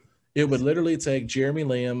awesome. It would literally take Jeremy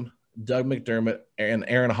Lamb, Doug McDermott, and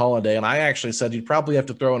Aaron Holiday. And I actually said you'd probably have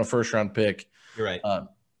to throw in a first-round pick. You're right.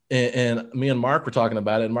 And me and Mark were talking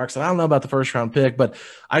about it, and Mark said, I don't know about the first-round pick, but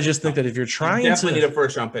I just think that if you're trying definitely need a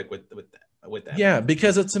first-round pick with that. Yeah,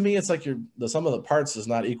 because to me, it's like the sum of the parts does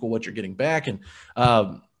not equal what you're getting back. And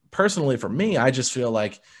personally, for me, I just feel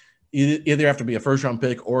like you either have to be a first-round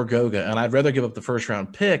pick or Goga, and I'd rather give up the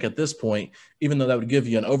first-round pick at this point, even though that would give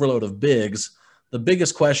you an overload of bigs. The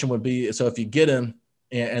biggest question would be, so if you get him,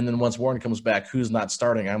 and then once Warren comes back, who's not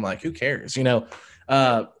starting? I'm like, who cares?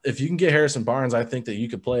 If you can get Harrison Barnes, I think that you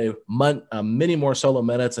could play many more solo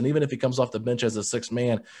minutes. And even if he comes off the bench as a sixth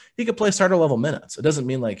man, he could play starter level minutes. It doesn't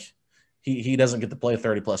mean like he doesn't get to play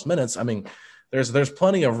 30 plus minutes. I mean, there's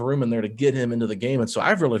plenty of room in there to get him into the game. And so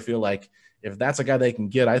I really feel like if that's a guy they can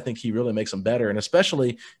get, I think he really makes them better. And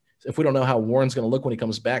especially if we don't know how Warren's going to look when he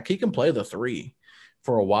comes back, he can play the 3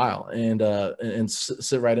 for a while and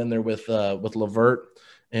sit right in there with LeVert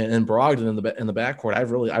and Brogdon in the backcourt. I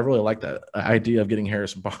really like that idea of getting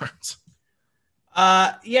Harrison Barnes.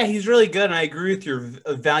 Yeah, he's really good, and I agree with your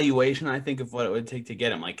evaluation. I think of what it would take to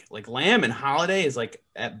get him. Like Lamb and Holiday is like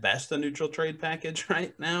at best a neutral trade package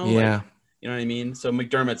right now. Yeah, like, you know what I mean. So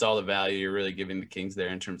McDermott's all the value you're really giving the Kings there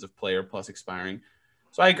in terms of player plus expiring.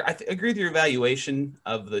 So I agree with your evaluation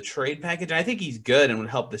of the trade package. And I think he's good and would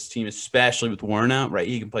help this team, especially with Warren out. Right,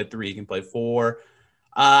 he can play 3, he can play 4.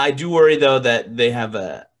 I do worry though that they have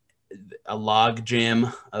a log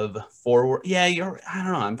jam of forward. Yeah, I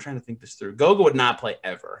don't know. I'm trying to think this through. Goga would not play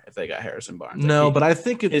ever if they got Harrison Barnes. No, but I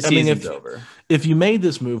think his season's over. If you made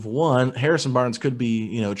this move, one, Harrison Barnes could be,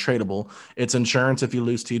 tradable. It's insurance if you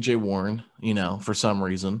lose TJ Warren, for some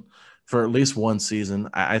reason, for at least one season.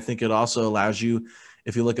 I think it also allows you,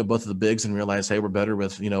 if you look at both of the bigs and realize, hey, we're better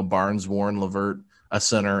with, Barnes, Warren, LeVert, a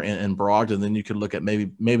center, and Brogdon, then you could look at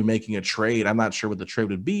maybe making a trade. I'm not sure what the trade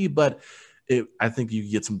would be, but I think you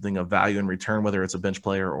get something of value in return, whether it's a bench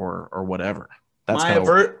player or whatever. That's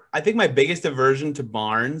I think my biggest aversion to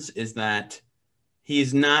Barnes is that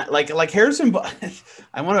he's not like Harrison.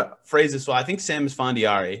 I want to phrase this well. I think Sam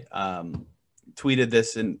Esfandiari tweeted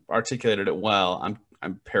this and articulated it well.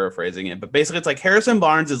 I'm paraphrasing it, but basically it's like Harrison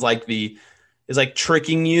Barnes is like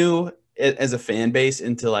tricking you as a fan base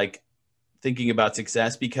into like thinking about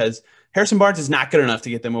success, because Harrison Barnes is not good enough to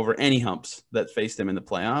get them over any humps that faced them in the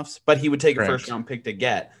playoffs, but he would take a first round pick to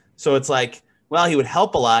get. So it's like, well, he would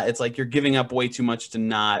help a lot. It's like you're giving up way too much to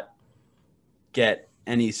not get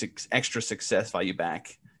any extra success value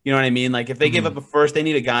back. You know what I mean? Like if they give up a first, they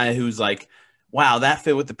need a guy who's like, wow, that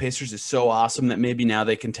fit with the Pacers is so awesome that maybe now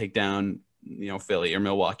they can take down, Philly or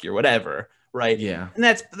Milwaukee or whatever. Right. Yeah.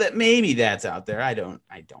 And maybe that's out there. I don't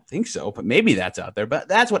think so, but maybe that's out there. But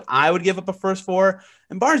that's what I would give up a first for.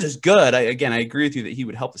 And Barnes is good. I agree with you that he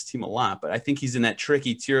would help this team a lot, but I think he's in that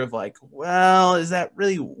tricky tier of like, well, is that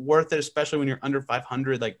really worth it? Especially when you're under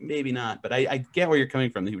 500, like maybe not, but I get where you're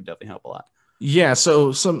coming from. That he would definitely help a lot. Yeah,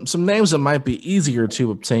 so some names that might be easier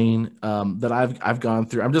to obtain that I've gone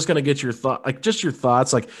through. I'm just gonna get your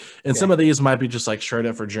thoughts, and some of these might be just like straight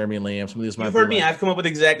up for Jeremy Lamb. Some of these might. You've heard me. I've come up with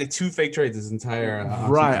exactly 2 fake trades this entire.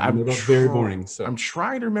 Right, I'm very boring. So I'm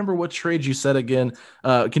trying to remember what trades you said again.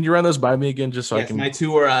 Can you run those by me again, just so I can? My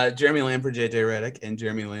 2 were Jeremy Lamb for JJ Redick and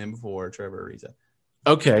Jeremy Lamb for Trevor Ariza.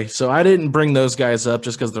 Okay, so I didn't bring those guys up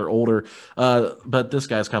just because they're older, but this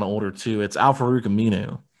guy's kind of older too. It's Al-Farouq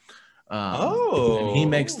Aminu. And he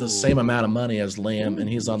makes the same amount of money as Lamb, and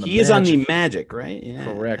he's on the. He is on the Magic, right? Yeah,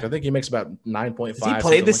 correct. I think he makes about 9.5. Has he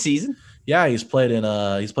played this season? Yeah, he's played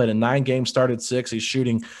in 9 games, started 6. He's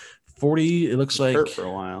shooting 40. It looks like hurt for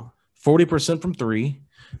a while. 40% from 3.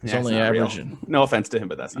 He's only averaging. Real. No offense to him,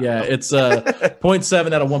 but that's not. Yeah, real. It's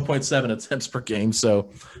 0.7 out of 1.7 attempts per game, so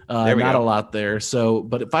not a lot there. So,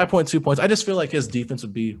 but at 5.2 points, I just feel like his defense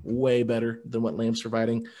would be way better than what Lamb's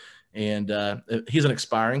providing. And he's an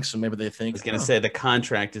expiring, so maybe they think. I was going to say the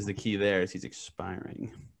contract is the key there. Is he's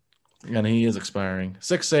expiring, and he is expiring.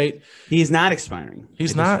 6'8". He's not expiring.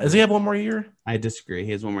 He's not. Does he have one more year? I disagree.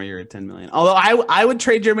 He has one more year at $10 million. Although I would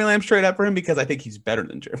trade Jeremy Lamb straight up for him because I think he's better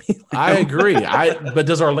than Jeremy Lamb. I agree. But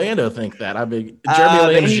does Orlando think that? I mean,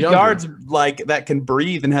 Jeremy Lamb's younger. Guards like that can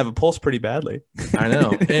breathe and have a pulse pretty badly. I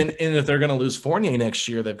know. And if they're going to lose Fournier next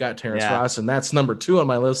year, they've got Terrence Ross, and that's number 2 on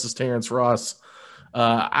my list is Terrence Ross.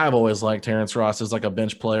 I've always liked Terrence Ross as like a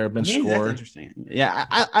bench player, bench scorer. That's interesting.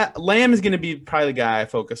 Yeah, Lamb is going to be probably the guy I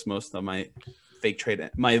focus most of my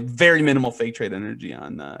very minimal fake trade energy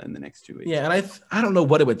on in the next 2 weeks. Yeah, and I don't know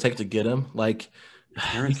what it would take to get him. Like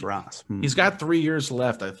Terrence Ross. He's got 3 years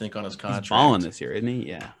left, I think, on his contract. He's balling this year, isn't he?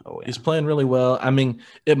 Yeah. Oh, yeah. He's playing really well. I mean,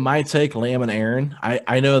 it might take Lamb and Aaron.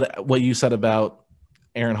 I know that what you said about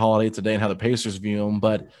Aaron Holiday today and how the Pacers view him,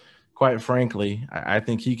 but quite frankly, I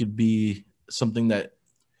think he could be something that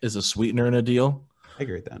is a sweetener in a deal. I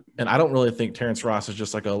agree with that. And I don't really think Terrence Ross is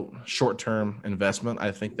just like a short-term investment.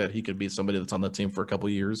 I think that he could be somebody that's on the team for a couple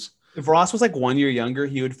of years. If Ross was like 1 year younger,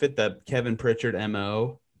 he would fit the Kevin Pritchard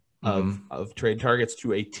MO of trade targets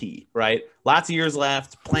to a T, right? Lots of years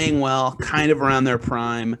left, playing well, kind of around their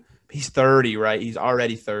prime. He's 30, right? He's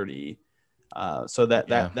already 30. So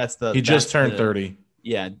that's the he just turned 30.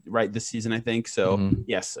 Yeah, right. This season, I think. So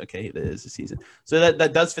yes, okay, it is the season. So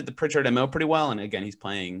that does fit the Pritchard MO pretty well. And again, he's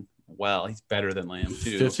playing well. He's better than Lamb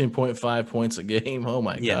too. 15.5 points a game. Oh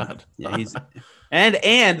my god. Yeah, he's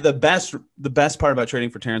and the best part about trading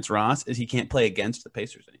for Terrence Ross is he can't play against the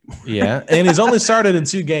Pacers anymore. Yeah, and he's only started in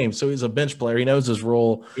 2 games, so he's a bench player. He knows his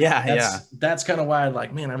role. That's kind of why I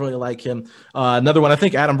really like him. Another one, I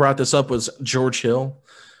think Adam brought this up, was George Hill.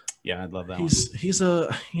 Yeah, I'd love that. He's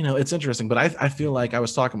a it's interesting, but I feel like I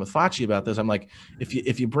was talking with Facci about this. I'm like,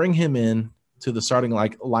 if you bring him in to the starting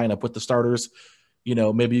lineup with the starters,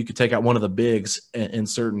 maybe you could take out one of the bigs in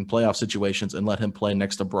certain playoff situations and let him play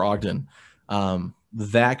next to Brogdon.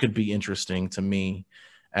 That could be interesting to me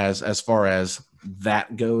as far as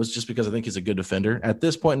that goes, just because I think he's a good defender. At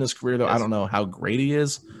this point in his career, though, I don't know how great he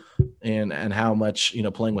is and how much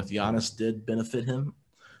playing with Giannis did benefit him.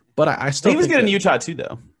 But I still he was think good in Utah too,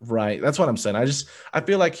 though. Right. That's what I'm saying. I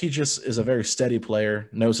feel like he just is a very steady player,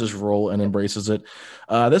 knows his role and embraces it.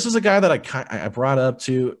 This is a guy that I brought up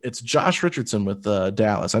to. It's Josh Richardson with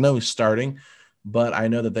Dallas. I know he's starting, but I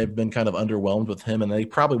know that they've been kind of underwhelmed with him, and they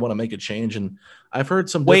probably want to make a change. And I've heard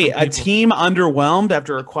some. A team underwhelmed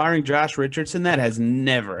after acquiring Josh Richardson? That has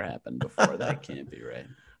never happened before. That can't be right.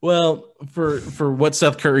 Well, for what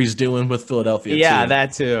Seth Curry's doing with Philadelphia, yeah, too.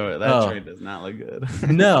 that too. That trade does not look good.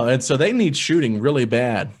 No, and so they need shooting really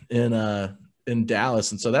bad in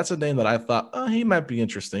Dallas, and so that's a name that I thought he might be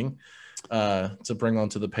interesting to bring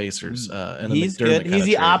onto the Pacers. And he's good. He's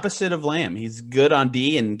the opposite of Lamb. He's good on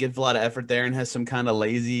D and gives a lot of effort there, and has some kind of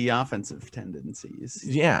lazy offensive tendencies.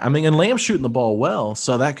 Yeah, I mean, and Lamb's shooting the ball well,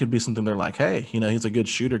 so that could be something they're like, hey, he's a good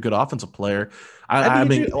shooter, good offensive player. I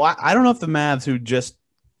mean, I don't know if the Mavs, who just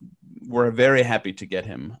were very happy to get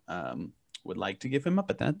him, would like to give him up,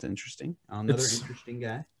 but that's interesting. Another interesting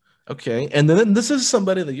guy. Okay, and then this is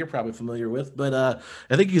somebody that you're probably familiar with, but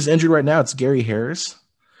I think he's injured right now. It's Gary Harris.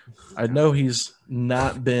 I know he's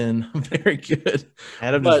not been very good.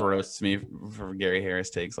 Adam just roasts me for Gary Harris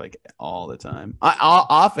takes like all the time.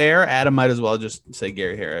 Off air, Adam might as well just say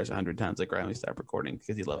Gary Harris 100 times like right when we stop recording,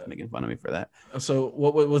 because he loves making fun of me for that. So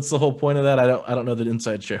what's the whole point of that? I don't know the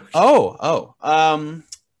inside joke.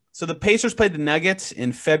 So the Pacers played the Nuggets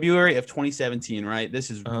in February of 2017, right?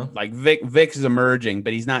 This is like Vic is emerging,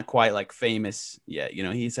 but he's not quite like famous yet.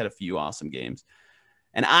 He's had a few awesome games.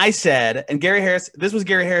 And I said, and Gary Harris, this was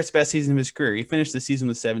Gary Harris' best season of his career. He finished the season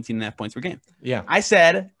with 17.5 points per game. Yeah. I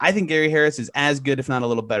said, I think Gary Harris is as good, if not a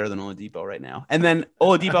little better than Oladipo right now. And then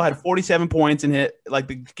Oladipo had 47 points and hit like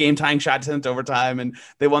the game tying shot sent overtime, and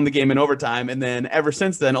they won the game in overtime. And then ever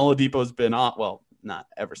since then, Oladipo's been on, well, not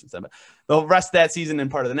ever since then, but the rest of that season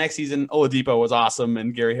and part of the next season, Oladipo was awesome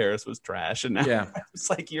and Gary Harris was trash. And now it's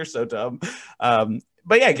like, you're so dumb.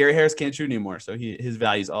 But yeah, Gary Harris can't shoot anymore, so his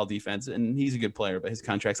value is all defense, and he's a good player, but his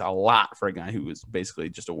contract's a lot for a guy who was basically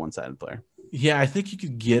just a one-sided player. Yeah, I think you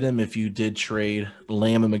could get him if you did trade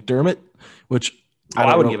Lamb and McDermott, which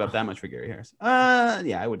I wouldn't give up that much for Gary Harris.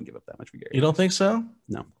 Yeah, I wouldn't give up that much for Gary. You don't think so?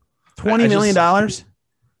 No. $20 million?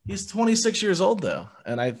 He's 26 years old though,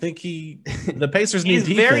 and I think the Pacers need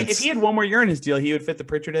defense. If he had one more year in his deal, he would fit the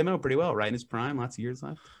Pritchard MO pretty well, right in his prime, lots of years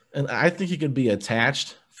left. And I think he could be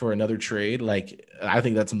attached for another trade. Like, I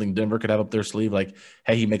think that's something Denver could have up their sleeve. Like,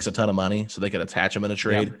 hey, he makes a ton of money, so they could attach him in a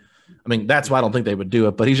trade. Yeah. I mean, that's why I don't think they would do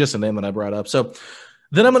it, but he's just a name that I brought up. So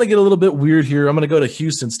then I'm going to get a little bit weird here. I'm going to go to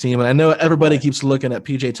Houston's team, and I know everybody keeps looking at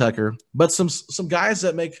PJ Tucker, but some guys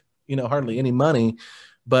that make hardly any money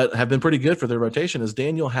but have been pretty good for their rotation is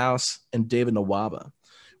Daniel House and David Nwaba.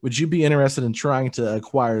 Would you be interested in trying to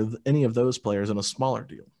acquire any of those players in a smaller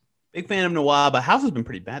deal? Big fan of Nwaba. House has been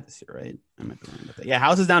pretty bad this year, right? I might be wrong about that. Yeah,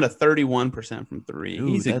 House is down to 31% from three. Ooh,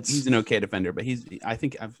 he's an okay defender, but I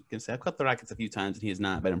think I've cut the Rockets a few times and he has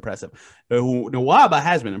not been impressive. Nwaba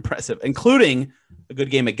has been impressive, including a good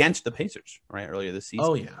game against the Pacers, right, earlier this season.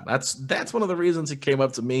 Oh yeah, that's one of the reasons he came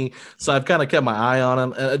up to me. So I've kind of kept my eye on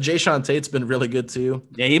him. Jayshawn Tate's been really good too.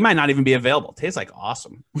 Yeah, he might not even be available. Tate's like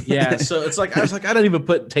awesome. Yeah, so it's like I was like, I didn't even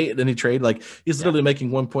put Tate in any trade. Like he's literally making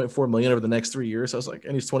 $1.4 million over the next 3 years. So I was like,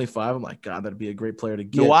 and he's 25. I'm like, God, that'd be a great player to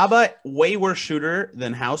get. Nwaba, way worse shooter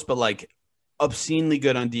than House, but like obscenely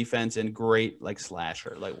good on defense and great like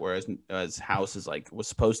slasher. Like whereas House is like was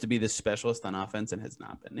supposed to be this specialist on offense and has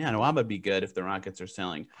not been. Yeah, Nwaba would be good if the Rockets are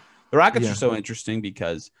selling. The Rockets are so interesting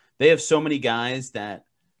because they have so many guys that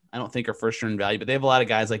I don't think are first round value, but they have a lot of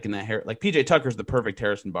guys like in that like PJ Tucker's the perfect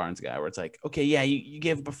Harrison Barnes guy where it's like, okay, yeah, you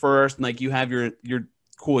gave up a first and like you have your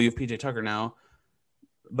cool, you have PJ Tucker now.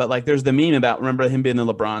 But like, there's the meme about remember him being the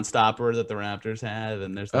LeBron stopper that the Raptors had,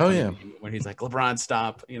 and there's where he's like LeBron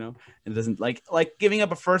stop, and it doesn't like giving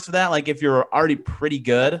up a first for that. Like if you're already pretty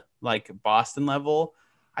good, like Boston level,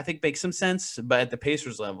 I think makes some sense. But at the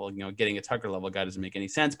Pacers level, getting a Tucker level guy doesn't make any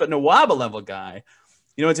sense. But Nwaba level guy,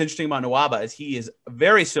 what's interesting about Nwaba is he is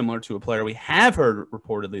very similar to a player we have heard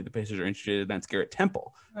reportedly the Pacers are interested in. That's Garrett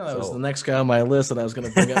Temple. Well, that was the next guy on my list that I was going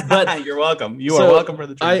to bring up. But you're welcome. You are welcome for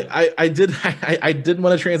the transition. I didn't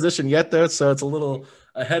want to transition yet though, so it's a little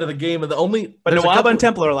ahead of the game. And but Nwaba and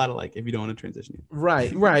Temple are a lot alike if you don't want to transition yet.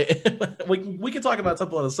 Right. we can talk about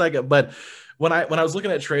Temple in a second, but when I was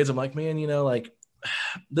looking at trades, I'm like, man,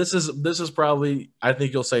 this is probably, I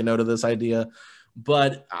think you'll say no to this idea.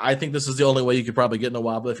 But I think this is the only way you could probably get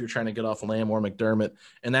Nwaba if you're trying to get off Lamb or McDermott,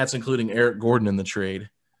 and that's including Eric Gordon in the trade.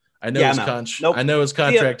 I know his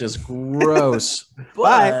contract is gross,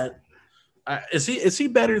 but is he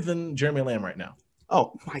better than Jeremy Lamb right now?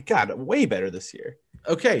 Oh my God, way better this year.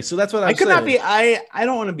 Okay, so that's what I could not be. I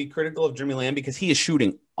don't want to be critical of Jeremy Lamb because he is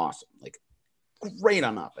shooting awesome, like great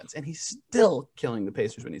on offense, and he's still killing the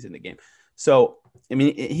Pacers when he's in the game. So, I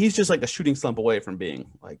mean, he's just like a shooting slump away from being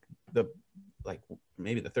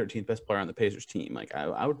maybe the 13th best player on the Pacers team. Like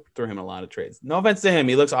I would throw him in a lot of trades. No offense to him.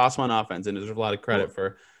 He looks awesome on offense and deserves a lot of credit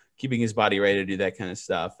for keeping his body ready to do that kind of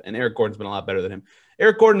stuff. And Eric Gordon's been a lot better than him.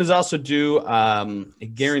 Eric Gordon is also due a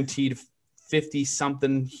guaranteed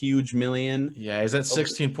 50-something huge million. Yeah, he's at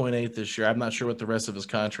 16.8 this year. I'm not sure what the rest of his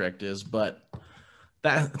contract is, but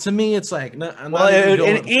that to me, it's like no.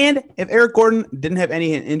 And if Eric Gordon didn't have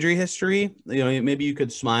any injury history, maybe you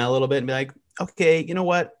could smile a little bit and be like, okay, you know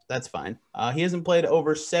what? That's fine. He hasn't played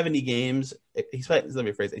over 70 games. He's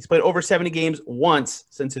played over 70 games once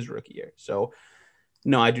since his rookie year. So,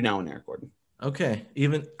 no, I do not want Eric Gordon. Okay.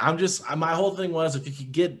 My whole thing was if you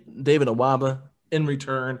could get David Awaba in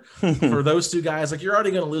return for those two guys, like you're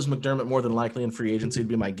already going to lose McDermott more than likely in free agency would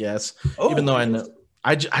be my guess. Even though I know,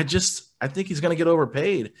 I think he's going to get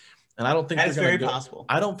overpaid. And I don't think that's very possible.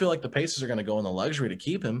 I don't feel like the Pacers are going to go in the luxury to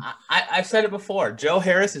keep him. I've said it before. Joe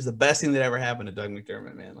Harris is the best thing that ever happened to Doug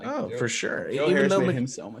McDermott, man. For sure. Joe Harris made him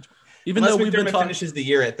so much. Even though McDermott finishes the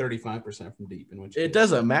year at 35% from deep, in which it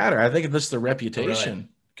doesn't matter. I think just the reputation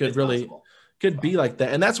could be like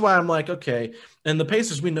that, and that's why I'm like, okay. And the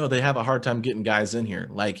Pacers, we know they have a hard time getting guys in here.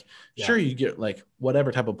 Like, sure, you get like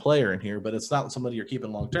whatever type of player in here, but it's not somebody you're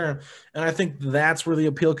keeping long term. And I think that's where the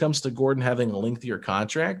appeal comes to Gordon having a lengthier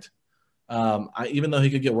contract. Even though he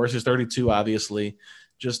could get worse, he's 32, obviously,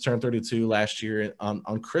 just turned 32 last year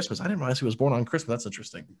on Christmas. I didn't realize he was born on Christmas. That's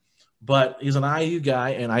interesting. But he's an IU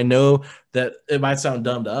guy, and I know that it might sound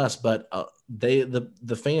dumb to us, but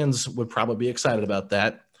the fans would probably be excited about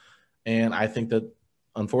that. And I think that,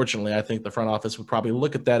 unfortunately, I think the front office would probably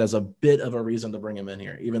look at that as a bit of a reason to bring him in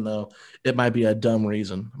here, even though it might be a dumb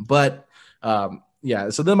reason. But, so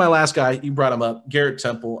then my last guy, you brought him up, Garrett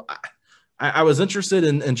Temple. I was interested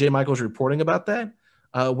in Jay Michaels reporting about that.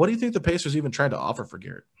 What do you think the Pacers even tried to offer for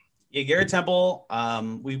Garrett? Yeah, Garrett Temple.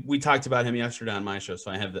 We talked about him yesterday on my show, so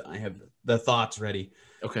I have the thoughts ready.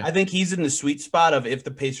 Okay, I think he's in the sweet spot of if the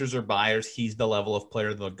Pacers are buyers, he's the level of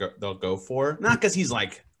player they'll go for. Not because he's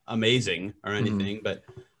like amazing or anything, but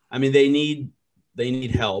I mean they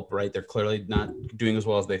need help, right? They're clearly not doing as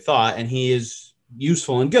well as they thought, and he is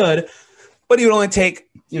useful and good, but he would only take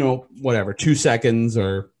 2 seconds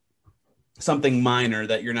or something minor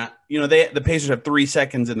that you're not, the Pacers have 3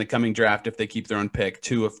 seconds in the coming draft if they keep their own pick,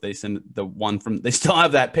 2 if they send the one they still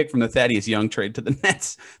have that pick from the Thaddeus Young trade to the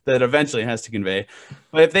Nets that eventually has to convey.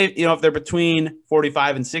 But if they, if they're between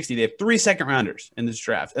 45 and 60, they have 3 second rounders in this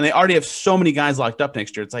draft, and they already have so many guys locked up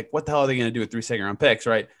next year. It's like, what the hell are they going to do with 3 second round picks,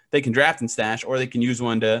 right? They can draft and stash, or they can use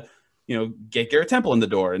one to, get Garrett Temple in the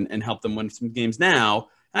door and help them win some games now.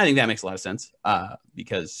 I think that makes a lot of sense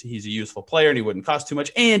because he's a useful player and he wouldn't cost too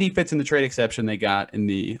much, and he fits in the trade exception they got in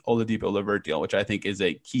the Oladipo LeVert deal, which I think is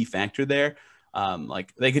a key factor there.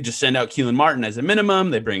 Like they could just send out Keelan Martin as a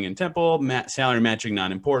minimum. They bring in Temple, salary matching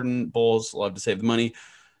not important. Bulls love to save the money.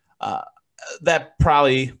 That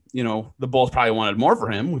probably, the Bulls probably wanted more for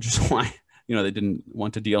him, which is why they didn't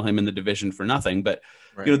want to deal him in the division for nothing. But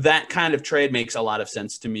that kind of trade makes a lot of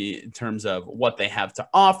sense to me in terms of what they have to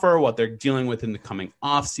offer, what they're dealing with in the coming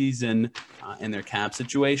off season, and their cap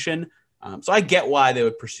situation. So I get why they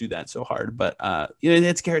would pursue that so hard. But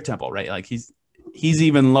it's Garrett Temple, right? Like he's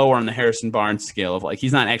even lower on the Harrison Barnes scale of like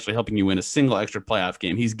he's not actually helping you win a single extra playoff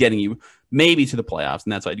game. He's getting you maybe to the playoffs,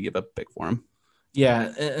 and that's why you give up a pick for him.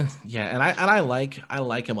 Yeah, and I like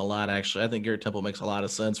him a lot, actually. I think Garrett Temple makes a lot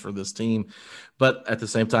of sense for this team, but at the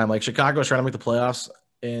same time, like Chicago's trying to make the playoffs,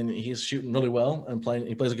 and he's shooting really well and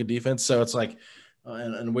he plays a good defense. So it's like,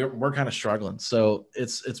 and we're kind of struggling. So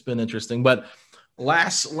it's been interesting. But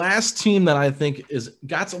last team that I think is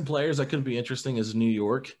got some players that could be interesting is New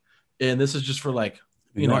York, and this is just for like.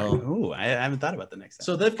 Ooh, I haven't thought about the next time.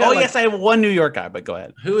 So they've got. Yes, I have one New York guy, but go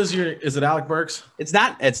ahead. Who is is it Alec Burks? It's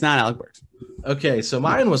not Alec Burks. Okay, so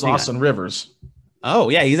mine was Austin Rivers. Oh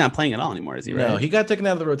yeah, he's not playing at all anymore, is he? Right? No, he got taken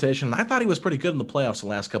out of the rotation. I thought he was pretty good in the playoffs the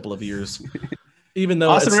last couple of years. Even though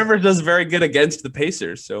Austin Rivers does very good against the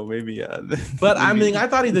Pacers, so maybe. But I mean, I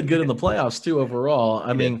thought he did good in the playoffs too. Overall,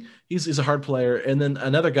 I mean, he's a hard player. And then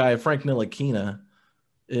another guy, Frank Ntilikina,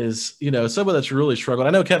 is someone that's really struggled. I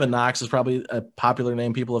know Kevin Knox is probably a popular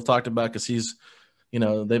name people have talked about because he's,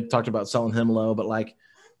 they've talked about selling him low. But like,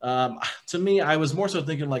 to me, I was more so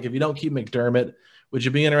thinking like, if you don't keep McDermott, would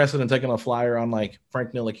you be interested in taking a flyer on like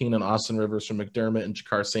Frank Ntilikina and Austin Rivers from McDermott and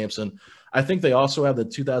Jakar Sampson? I think they also have the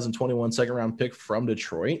 2021 second round pick from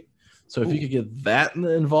Detroit. So if you could get that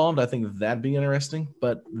involved, I think that'd be interesting.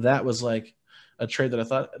 But that was like a trade that I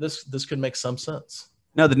thought this could make some sense.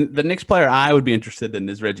 No, the Knicks player I would be interested in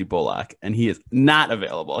is Reggie Bullock, and he is not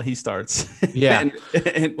available. He starts. Yeah.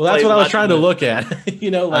 Well, that's what I was trying to look at.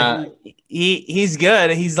 He's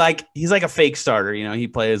good. He's like a fake starter. He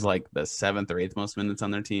plays like the 7th or 8th most minutes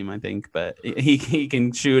on their team, I think. But he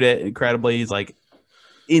can shoot it incredibly. He's like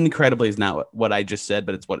incredibly is not what I just said,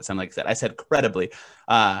 but it's what it sounded like I said. I said credibly,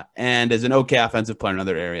 and is an okay offensive player in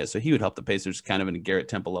other areas. So he would help the Pacers kind of in a Garrett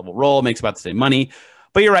Temple level role. Makes about the same money.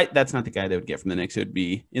 But you're right. That's not the guy they would get from the Knicks. It would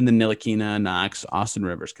be in the Ntilikina, Knox, Austin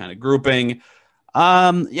Rivers kind of grouping.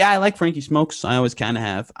 Yeah, I like Frankie Smokes. I always kind of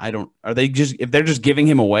have. If they're just giving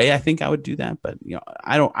him away, I think I would do that. But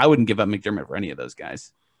I wouldn't give up McDermott for any of those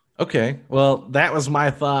guys. Okay. Well, that was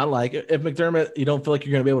my thought. Like if McDermott, you don't feel like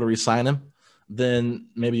you're going to be able to re-sign him, then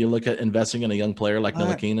maybe you look at investing in a young player like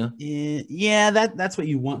Ntilikina. Yeah, that's what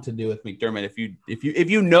you want to do with McDermott. If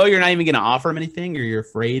you know you're not even going to offer him anything, or you're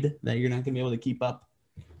afraid that you're not going to be able to keep up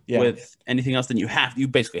with anything else, then you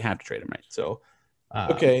basically have to trade him, right? So,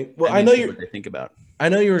 okay. Well, I know what they think about. I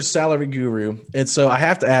know you're a salary guru, and so I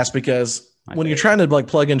have to ask because when you're trying to like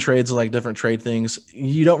plug in trades, like different trade things,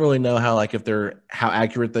 you don't really know how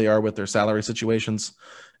accurate they are with their salary situations,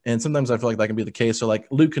 and sometimes I feel like that can be the case. So, like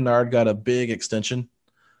Luke Kennard got a big extension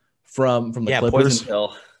from the Clippers. Poison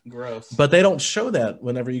pill. Gross. But they don't show that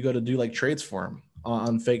whenever you go to do like trades for him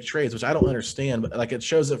on fake trades, which I don't understand. But like it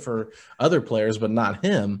shows it for other players, but not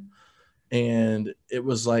him. And it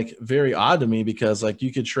was like very odd to me because like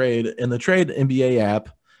you could trade in the Trade NBA app,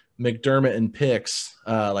 McDermott and picks,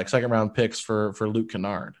 like second round picks for Luke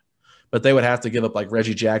Kennard. But they would have to give up like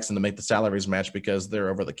Reggie Jackson to make the salaries match because they're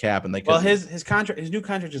over the cap and they could. Well, his new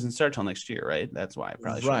contract doesn't start till next year, right? That's why I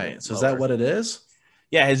probably right. So is that what it is?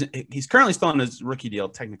 Yeah, he's currently still on his rookie deal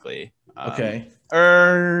technically. Okay.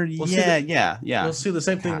 We'll see the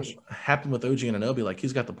same thing happened with OG Anunoby. Like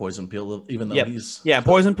he's got the poison pill, even though he's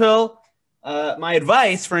poison pill. My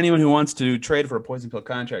advice for anyone who wants to trade for a poison pill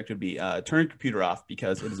contract would be turn your computer off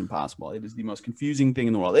because it is impossible. It is the most confusing thing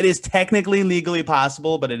in the world. It is technically legally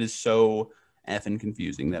possible, but it is so effing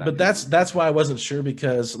confusing that. But that's why I wasn't sure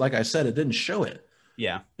because, like I said, it didn't show it.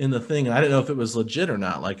 Yeah. In the thing, and I didn't know if it was legit or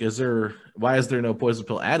not. Like, why is there no poison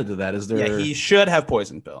pill added to that? Is there? Yeah, he should have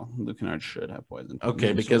poison pill. Luke Kennard should have poison pill.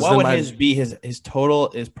 Okay, because what would his be? His total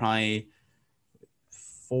is probably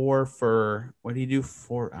 4 for what did he do?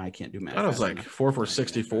 4. I can't do math. I was like 4 for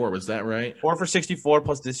 64. Was that right? 4 for 64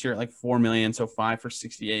 plus this year at like 4 million. So 5 for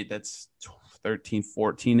 68. That's 13,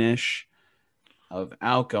 14-ish. Of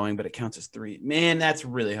outgoing, but it counts as 3. Man, that's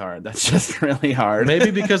really hard. That's just really hard.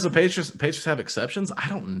 Maybe because the Pacers have exceptions. I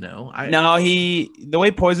don't know. The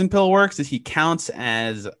way poison pill works is he counts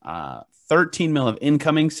as 13 mil of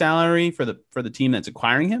incoming salary for the team that's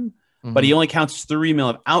acquiring him, but he only counts 3 mil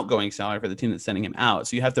of outgoing salary for the team that's sending him out.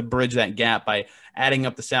 So you have to bridge that gap by adding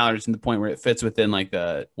up the salaries to the point where it fits within like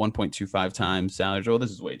the 1.25 times salaries. Oh,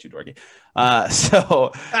 this is way too dorky.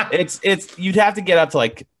 So it's you'd have to get up to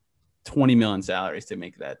like 20 million salaries to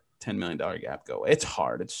make that $10 million gap go away. It's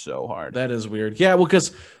hard. It's so hard. That is weird. Yeah, well,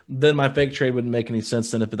 because then my fake trade wouldn't make any sense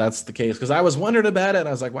then if that's the case. Because I was wondering about it, and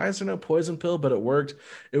I was like, why is there no poison pill? But it worked.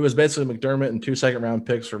 It was basically McDermott and 2 second-round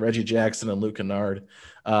picks for Reggie Jackson and Luke Kennard.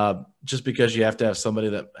 Just because you have to have somebody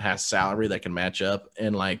that has salary that can match up,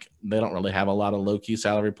 and like they don't really have a lot of low-key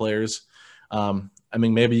salary players. I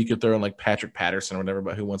mean, maybe you could throw in like Patrick Patterson or whatever,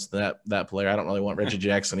 but who wants that player? I don't really want Reggie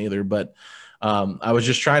Jackson either, but I was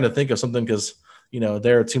just trying to think of something because,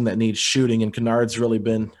 they're a team that needs shooting, and Kennard's really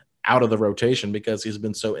been out of the rotation because he's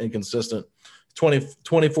been so inconsistent.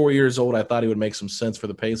 24 years old, I thought he would make some sense for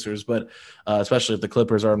the Pacers, but especially if the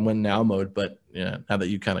Clippers are in win now mode. But yeah, now that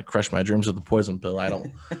you kind of crushed my dreams with the poison pill,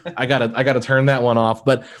 I gotta turn that one off.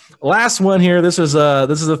 But last one here, this is a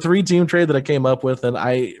 3-team trade that I came up with, and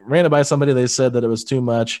I ran it by somebody. They said that it was too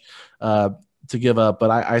much to give up,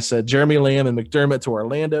 but I said Jeremy Lamb and McDermott to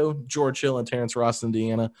Orlando, George Hill and Terrence Ross,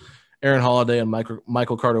 Indiana, Aaron Holiday and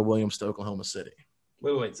Michael Carter Williams to Oklahoma City.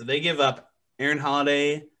 Wait. So they give up Aaron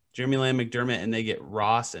Holiday, Jeremy Lamb, McDermott, and they get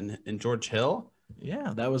Ross and George Hill?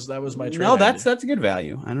 Yeah, that was my trade. No, that's a good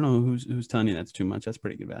value. I don't know who's telling you that's too much. That's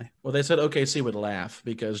pretty good value. Well, they said OKC would laugh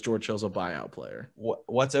because George Hill's a buyout player.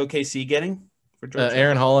 What's OKC getting for George Hill?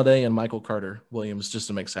 Aaron Holiday and Michael Carter Williams just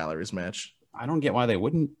to make salaries match. I don't get why they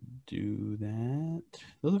wouldn't do that.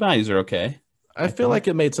 Those values are okay. I feel like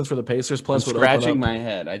it made sense for the Pacers. Plus, I'm scratching my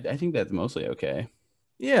head. I think that's mostly okay.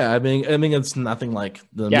 Yeah, I mean, it's nothing like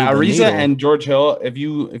the Ariza and George Hill. If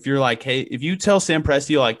you're like, hey, if you tell Sam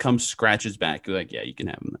Presti like come scratch his back, you're like, yeah, you can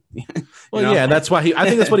have him. Well, yeah, that's why I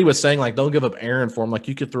think that's what he was saying. Like, don't give up Aaron for him. Like,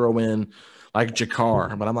 you could throw in like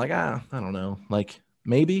Jakar, but I'm like, I don't know. Like,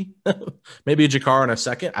 maybe Jakar in a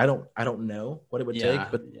second. I don't know what it would take,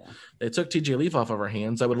 but they took TJ Leaf off of our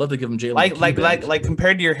hands. I would love to give him Jalen. Like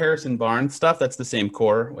compared to your Harrison Barnes stuff, that's the same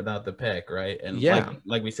core without the pick, right? And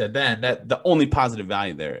like we said, that the only positive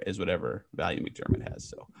value there is whatever value McDermott has.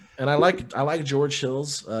 So, and I like George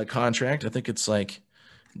Hill's contract. I think it's like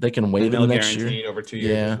they can waive him next year over 2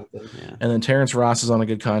 years. Yeah. And then Terrence Ross is on a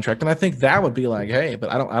good contract, and I think that would be like, hey, but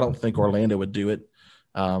I don't think Orlando would do it.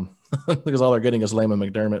 Because all they're getting is Layman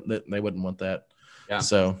McDermott. They wouldn't want that. Yeah.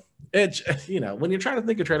 So it's, when you're trying to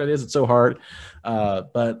think of trade ideas, it's so hard.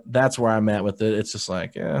 But that's where I'm at with it. It's just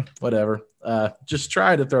like, whatever. Just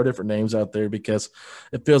try to throw different names out there because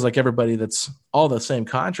it feels like everybody that's all the same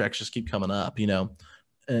contracts just keep coming up,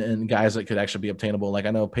 and guys that could actually be obtainable. Like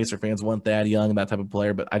I know Pacer fans want Thad Young, that type of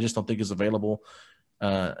player, but I just don't think he's available.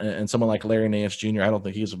 And someone like Larry Nance Jr., I don't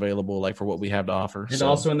think he's available like for what we have to offer. And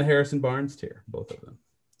also in the Harrison Barnes tier, both of them.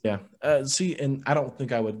 Yeah. And I don't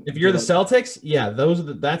think I would. If you're the Celtics,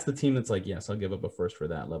 that's the team that's like, yes, I'll give up a first for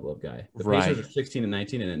that level of guy. The Pacers are 16 and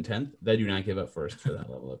 19 and in 10th. They do not give up first for that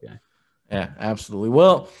level of guy. Yeah, absolutely.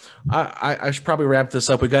 Well, I should probably wrap this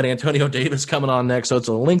up. We got Antonio Davis coming on next, so it's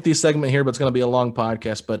a lengthy segment here, but it's going to be a long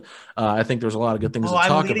podcast. But I think there's a lot of good things to talk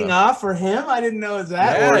about. I'm leading off for him. I didn't know it was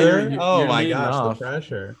that order. You're my gosh, off. The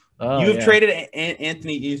pressure. You've traded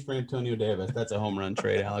Anthony East for Antonio Davis. That's a home run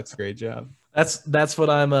trade, Alex. Great job. That's what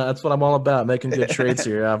I'm all about, making good trades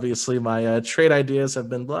here. Obviously, my trade ideas have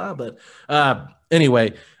been blah, but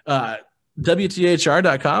anyway.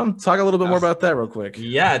 WTHR.com. Talk a little bit more about that real quick.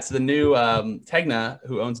 Yeah, it's the new Tegna,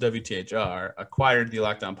 who owns WTHR, acquired the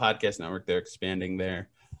Locked On Podcast Network. They're expanding their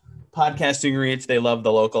podcasting reach. They love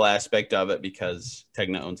the local aspect of it because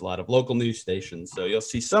Tegna owns a lot of local news stations. So you'll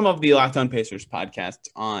see some of the Locked On Pacers podcasts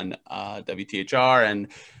on WTHR. And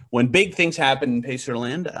when big things happen in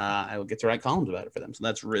Pacerland, I will get to write columns about it for them. So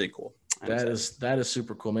that's really cool. That is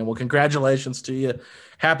super cool, man. Well, congratulations to you.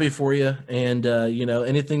 Happy for you. And,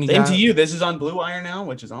 anything you Same to you. This is on Blue Wire now,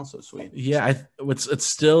 which is also sweet. Yeah, it's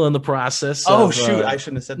still in the process. Shoot. I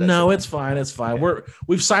shouldn't have said that. No, it's fine. It's fine. Okay.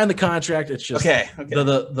 We've signed the contract. It's just okay.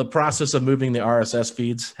 The process of moving the RSS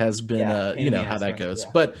feeds has been, how that goes.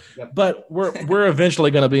 Yeah. But we're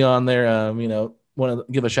eventually going to be on there. Want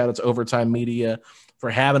to give a shout out to Overtime Media for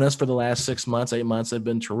having us for the last 8 months. They've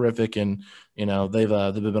been terrific, and they've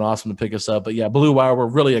been awesome to pick us up. But yeah, Blue Wire, we're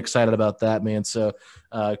really excited about that, man. So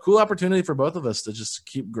cool opportunity for both of us to just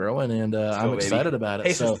keep growing, and I'm excited about it.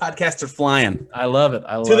 Pacers podcasts are flying. I love it.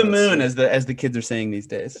 To the moon, as the kids are saying these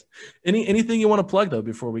days. Anything you want to plug though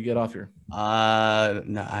before we get off here? No,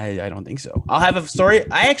 I don't think so. I'll have a story.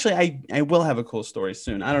 I will have a cool story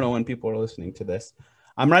soon. I don't know when people are listening to this.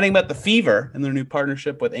 I'm writing about the Fever and their new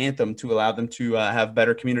partnership with Anthem to allow them to have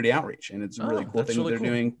better community outreach. And it's a really cool thing they're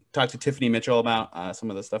doing. Talk to Tiffany Mitchell about some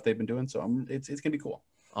of the stuff they've been doing. So it's going to be cool.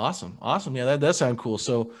 Awesome. Yeah, that does sound cool.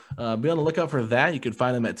 So be on the lookout for that. You can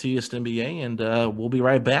find them at TST NBA, and we'll be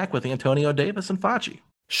right back with Antonio Davis and Facci.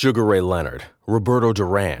 Sugar Ray Leonard, Roberto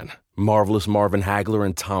Duran, Marvelous Marvin Hagler,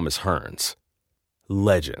 and Thomas Hearns.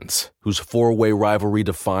 Legends, whose four-way rivalry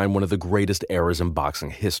defined one of the greatest eras in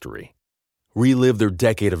boxing history. Relive their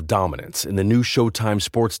decade of dominance in the new Showtime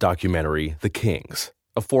sports documentary, The Kings,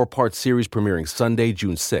 a 4-part series premiering Sunday,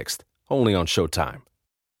 June 6th, only on Showtime.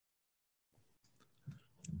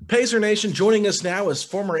 Pacer Nation, joining us now is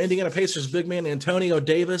former Indiana Pacers big man Antonio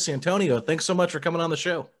Davis. Antonio, thanks so much for coming on the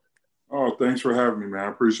show. Oh, thanks for having me, man. I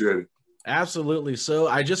appreciate it. Absolutely. So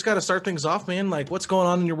I just got to start things off, man. Like, what's going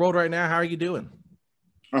on in your world right now? How are you doing?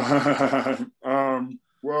 Well,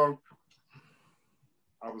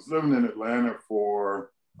 I was living in Atlanta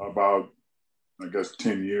for about,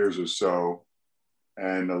 10 years or so.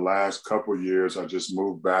 And the last couple of years, I just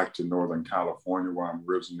moved back to Northern California, where I'm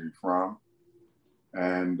originally from.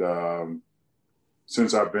 And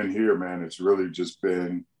since I've been here, man, it's really just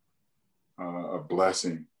been a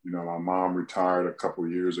blessing. My mom retired a couple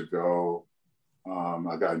of years ago.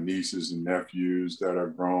 I got nieces and nephews that are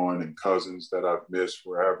growing and cousins that I've missed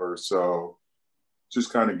forever. So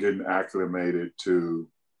just kind of getting acclimated to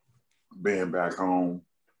being back home.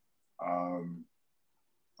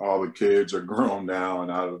 All the kids are grown now and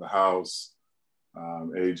out of the house.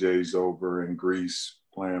 AJ's over in Greece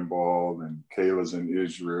playing ball, and Kayla's in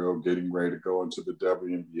Israel getting ready to go into the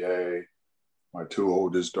WNBA. My 2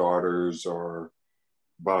 oldest daughters are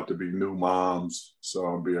about to be new moms, so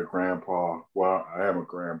I'll be a grandpa. Well, I am a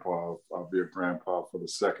grandpa. I'll be a grandpa for the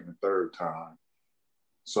 2nd and 3rd time.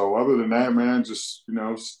 So other than that, man, just,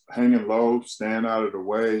 hanging low, staying out of the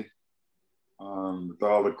way. With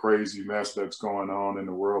all the crazy mess that's going on in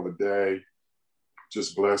the world today,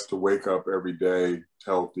 just blessed to wake up every day,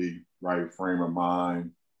 healthy, right frame of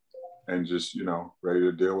mind, and just, ready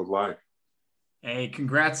to deal with life. Hey,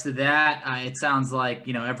 congrats to that. It sounds like,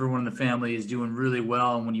 everyone in the family is doing really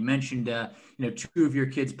well. And when you mentioned, two of your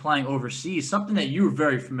kids playing overseas, something that you were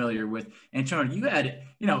very familiar with, Antonio, you had,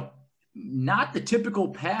 not the typical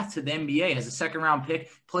path to the NBA as a second-round pick,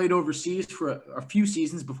 played overseas for a few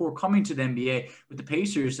seasons before coming to the NBA with the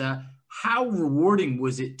Pacers. How rewarding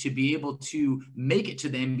was it to be able to make it to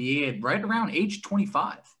the NBA right around age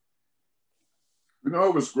 25?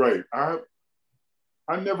 It was great. I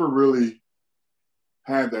never really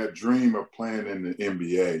had that dream of playing in the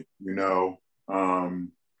NBA,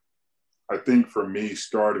 I think for me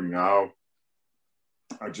starting out,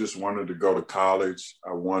 I just wanted to go to college.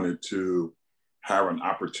 I wanted to have an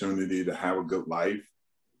opportunity to have a good life.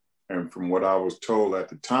 And from what I was told at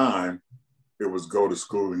the time, it was go to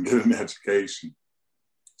school and get an education.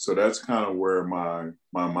 So that's kind of where my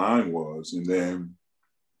mind was. And then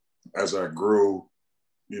as I grew,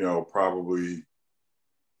 probably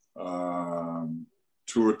 2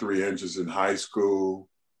 or 3 inches in high school,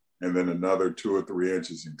 and then another 2 or 3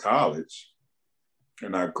 inches in college.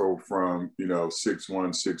 And I go from, 6'1",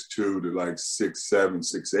 6'2" to like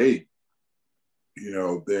 6'7",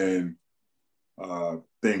 6'8", then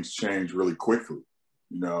things change really quickly,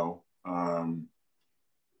 And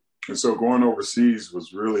so going overseas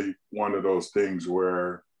was really one of those things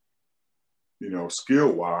where,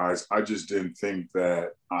 skill-wise, I just didn't think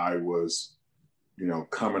that I was,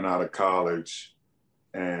 coming out of college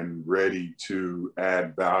and ready to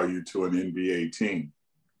add value to an NBA team.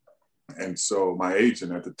 And so my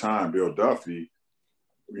agent at the time, Bill Duffy,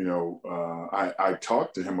 I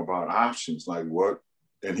talked to him about options, like what,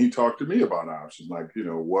 and he talked to me about options, like,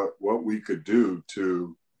 what we could do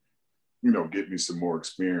to, get me some more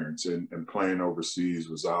experience. And playing overseas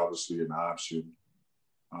was obviously an option.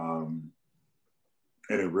 And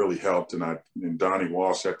it really helped. And Donnie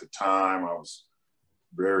Walsh at the time, I was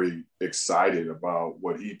very excited about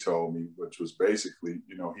what he told me, which was basically,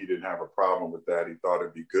 he didn't have a problem with that. He thought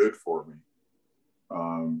it'd be good for me.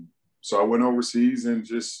 So I went overseas and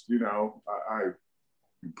just, I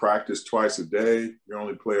practiced twice a day. You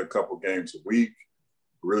only play a couple games a week.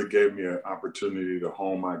 It really gave me an opportunity to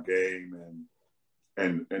hone my game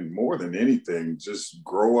and more than anything, just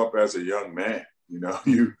grow up as a young man.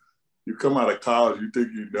 You come out of college, you think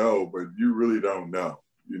but you really don't know,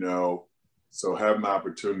 So having the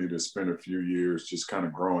opportunity to spend a few years just kind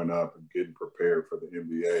of growing up and getting prepared for the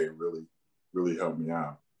NBA really, really helped me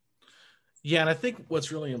out. Yeah, and I think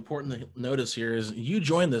what's really important to notice here is you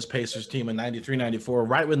joined this Pacers team in 93, 94,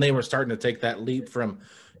 right when they were starting to take that leap from,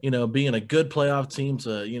 being a good playoff team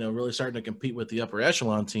to, really starting to compete with the upper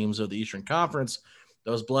echelon teams of the Eastern Conference,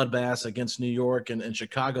 those bloodbaths against New York and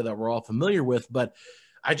Chicago that we're all familiar with. But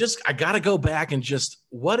I got to go back and just,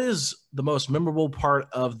 what is the most memorable part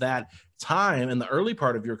of that time in the early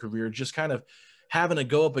part of your career, just kind of having to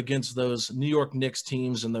go up against those New York Knicks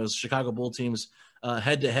teams and those Chicago Bull teams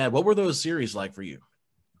head to head? What were those series like for you?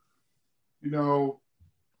 Let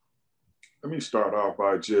me start off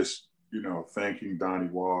by just, thanking Donnie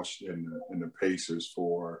Walsh and the Pacers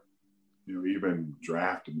for, even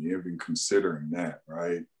drafting me, even considering that,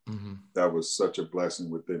 right? Mm-hmm. That was such a blessing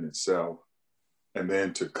within itself. And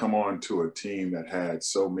then to come on to a team that had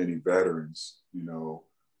so many veterans,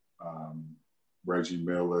 Reggie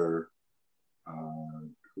Miller,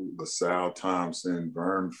 LaSalle Thompson,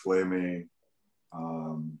 Vern Fleming,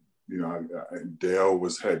 Dale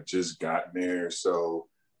had just gotten there. So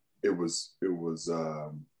it was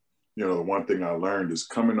the one thing I learned is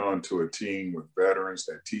coming on to a team with veterans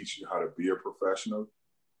that teach you how to be a professional,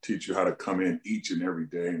 teach you how to come in each and every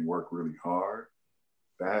day and work really hard.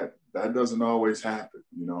 That doesn't always happen,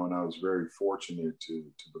 and I was very fortunate to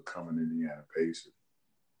become an Indiana Pacer.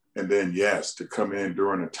 And then, yes, to come in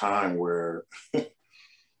during a time where,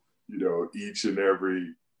 each and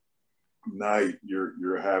every night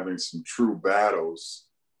you're having some true battles,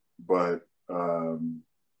 but,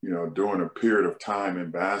 during a period of time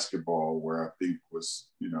in basketball where I think was,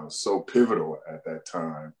 so pivotal at that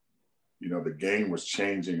time, the game was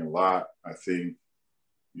changing a lot. I think,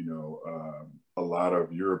 a lot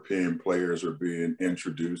of European players are being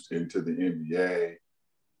introduced into the NBA,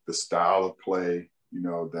 the style of play,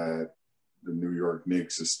 that the New York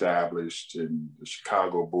Knicks established and the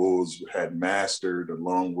Chicago Bulls had mastered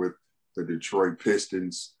along with the Detroit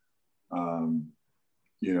Pistons.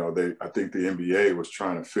 I think the NBA was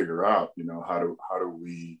trying to figure out, how do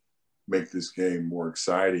we make this game more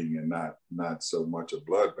exciting and not so much a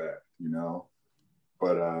bloodbath,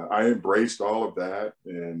 But I embraced all of that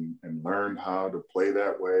and learned how to play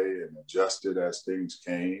that way and adjusted as things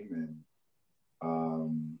came.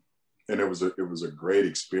 And it was a great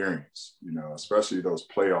experience, especially those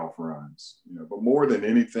playoff runs, but more than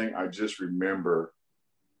anything, I just remember,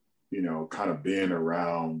 kind of being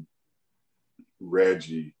around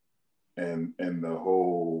Reggie and the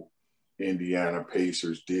whole Indiana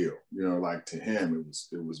Pacers deal. Like to him,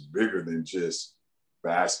 it was bigger than just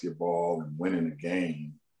basketball and winning a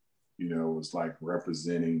game. It was like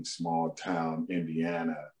representing small town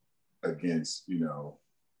Indiana against,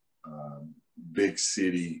 big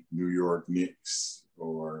city New York Knicks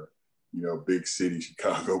or, big city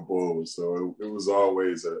Chicago Bulls. So it was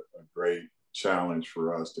always a great challenge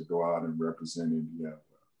for us to go out and represent Indiana.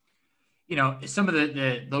 Some of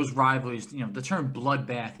those rivalries, the term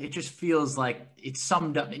bloodbath, it just feels like it's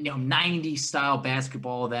summed up, 90s style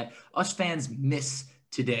basketball that us fans miss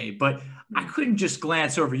today. But I couldn't just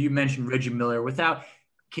glance over, you mentioned Reggie Miller, without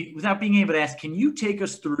being able to ask, can you take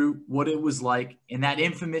us through what it was like in that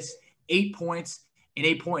infamous 8 points in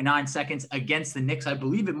 8.9 seconds against the Knicks? I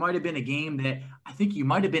believe it might have been a game that I think you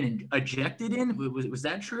might have been ejected in. Was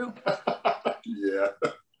that true? Yeah.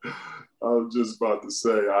 I was just about to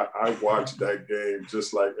say, I watched that game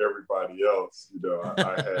just like everybody else.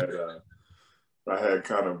 I had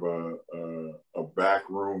kind of a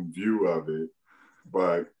backroom view of it.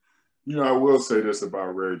 But, I will say this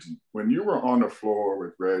about Reggie. When you were on the floor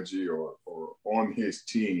with Reggie or on his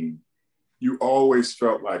team, you always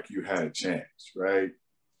felt like you had a chance, right?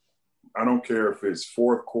 I don't care if it's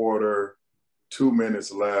fourth quarter, 2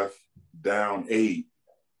 minutes left, down 8,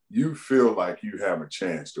 you feel like you have a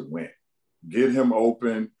chance to win. Get him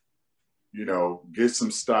open, get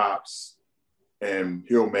some stops, and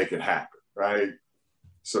he'll make it happen, right?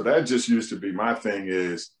 So that just used to be my thing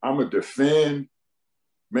is I'm going to defend,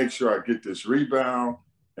 make sure I get this rebound,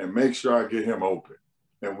 and make sure I get him open.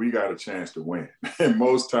 And we got a chance to win. And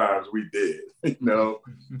most times we did,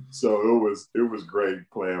 So it was great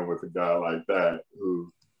playing with a guy like that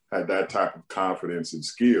who had that type of confidence and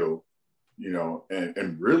skill,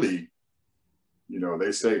 and really,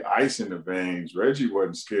 they say ice in the veins. Reggie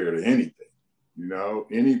wasn't scared of anything,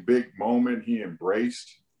 any big moment he embraced,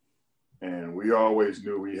 and we always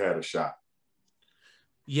knew we had a shot.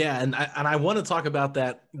 Yeah, and I want to talk about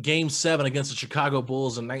that Game 7 against the Chicago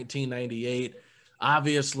Bulls in 1998.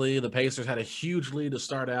 Obviously, the Pacers had a huge lead to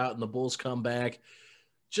start out, and the Bulls come back.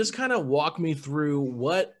 Just kind of walk me through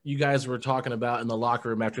what you guys were talking about in the locker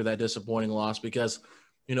room after that disappointing loss, because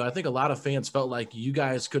I think a lot of fans felt like you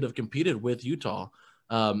guys could have competed with Utah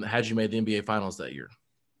had you made the NBA Finals that year.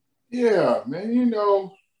 Yeah, man,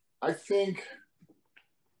 I think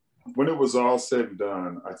when it was all said and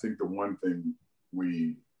done, I think the one thing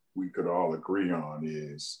we could all agree on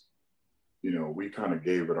is, we kind of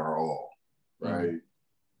gave it our all, right? Mm-hmm.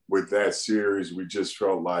 With that series, we just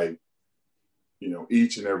felt like,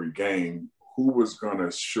 each and every game, who was going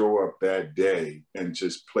to show up that day and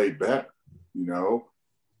just play better,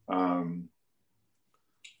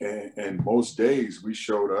 And most days we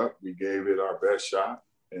showed up, we gave it our best shot.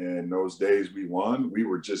 And those days we won, we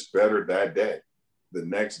were just better that day. The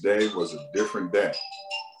next day was a different day.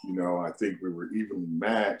 I think we were evenly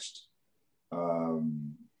matched.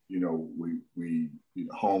 We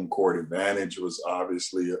home court advantage was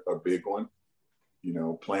obviously a big one.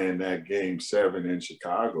 Playing that Game 7 in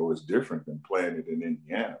Chicago is different than playing it in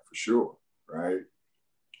Indiana for sure, right?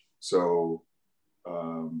 So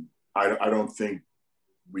I don't think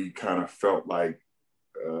we kind of felt like,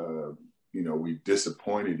 we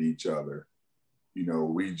disappointed each other.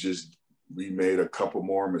 We made a couple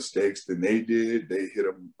more mistakes than they did. They hit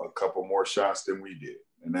a couple more shots than we did.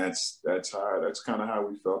 And that's kind of how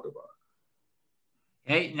we felt about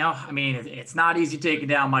it. Hey, no, I mean, it's not easy taking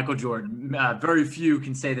down Michael Jordan. Very few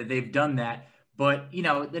can say that they've done that. But,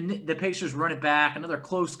 the Pacers run it back, another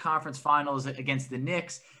close conference finals against the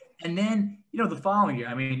Knicks. And then, the following year,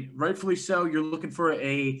 I mean, rightfully so, you're looking for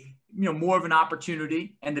more of an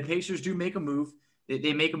opportunity. And the Pacers do make a move.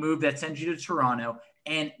 They make a move that sends you to Toronto.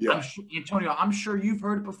 And yeah. Antonio, I'm sure you've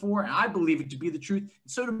heard it before, and I believe it to be the truth. And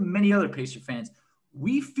so do many other Pacer fans.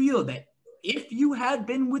 We feel that if you had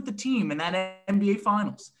been with the team in that NBA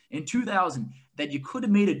Finals in 2000, that you could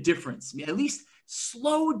have made a difference. At least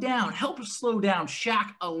help us slow down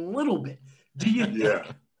Shaq a little bit. Do you? Yeah.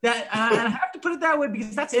 And I have to put it that way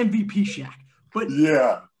because that's MVP Shaq. But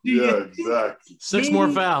yeah, exactly. 6 more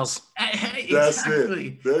fouls. That's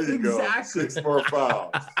it. There you go. 6 more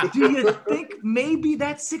fouls. Do you think maybe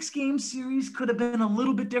that 6-game series could have been a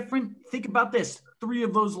little bit different? Think about this. 3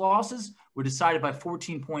 of those losses were decided by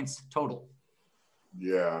 14 points total.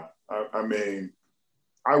 Yeah. I mean,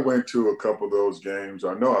 I went to a couple of those games.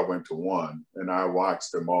 I know I went to one, and I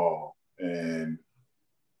watched them all. And,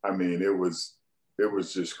 I mean, it was it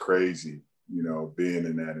was just crazy, you know, being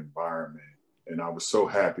in that environment. And I was so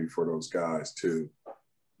happy for those guys too.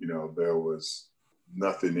 You know, there was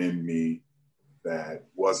nothing in me that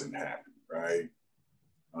wasn't happy, right?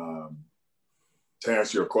 To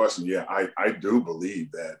answer your question, yeah, I do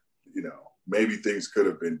believe that, you know, maybe things could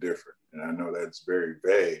have been different. And I know that's very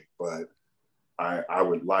vague, but I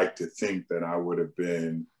would like to think that I would have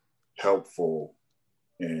been helpful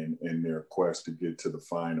in their quest to get to the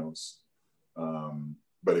finals.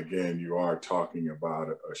 But again, you are talking about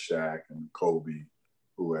a Shaq and Kobe,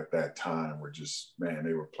 who at that time were just, man,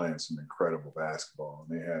 they were playing some incredible basketball,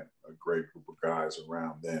 and they had a great group of guys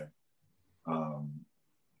around them.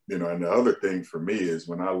 You know, and the other thing for me is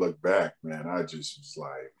when I look back, man, I just was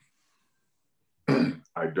like,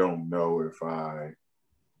 I don't know if I'm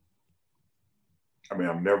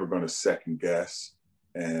never going to second guess,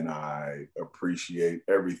 and I appreciate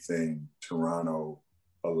everything Toronto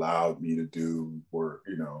allowed me to do, or,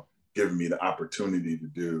 you know, giving me the opportunity to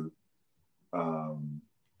do.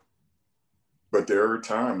 But there are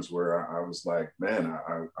times where I was like, man,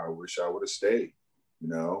 I wish I would have stayed, you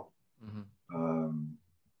know? Mm-hmm.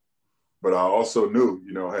 But I also knew,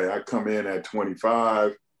 you know, hey, I come in at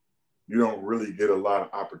 25, you don't really get a lot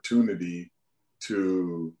of opportunity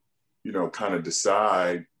to, you know, kind of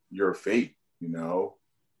decide your fate, you know?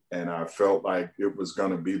 And I felt like it was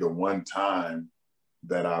going to be the one time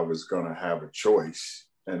that I was going to have a choice,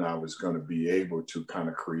 and I was going to be able to kind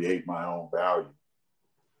of create my own value.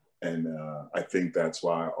 And I think that's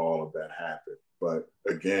why all of that happened. But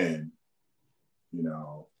again, you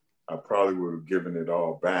know, I probably would have given it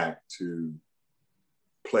all back to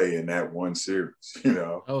play in that one series, you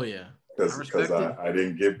know? Oh, yeah. Because I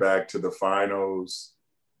didn't get back to the finals.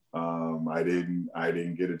 I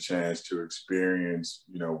didn't get a chance to experience,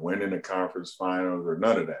 you know, winning the conference finals or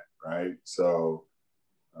none of that, right? So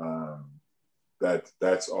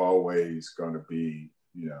that's always going to be,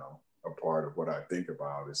 you know, a part of what I think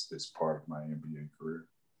about is part of my NBA career.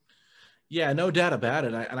 Yeah, no doubt about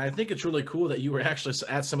it. And I think it's really cool that you were actually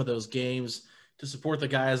at some of those games to support the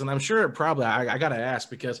guys. And I'm sure it probably, I got to ask,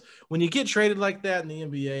 because when you get traded like that in the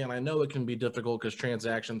NBA, and I know it can be difficult because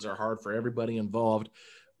transactions are hard for everybody involved,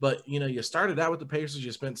 but, you know, you started out with the Pacers,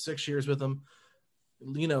 you spent 6 years with them.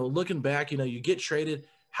 You know, looking back, you know, you get traded.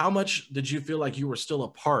 How much did you feel like you were still a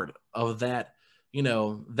part of that, you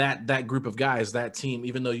know, that group of guys, that team,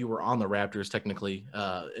 even though you were on the Raptors technically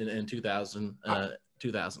in 2000?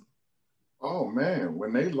 Oh, man,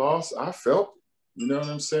 when they lost, I felt it. You know what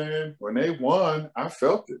I'm saying? When they won, I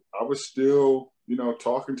felt it. I was still, you know,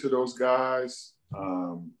 talking to those guys.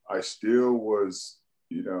 I still was,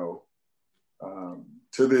 you know,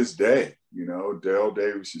 to this day, you know, Dale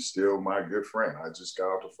Davis is still my good friend. I just got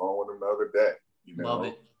off the phone with him the other day, you know. Love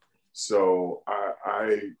it. So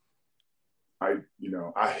I you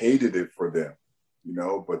know, I hated it for them, you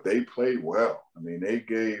know, but they played well. I mean, they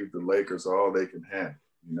gave the Lakers all they can handle,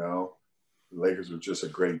 you know. The Lakers were just a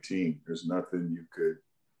great team. There's nothing you could,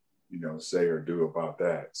 you know, say or do about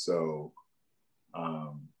that. So,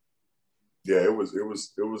 yeah, it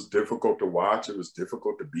was difficult to watch. It was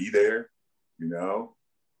difficult to be there, you know.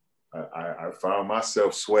 I found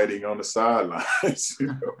myself sweating on the sidelines, you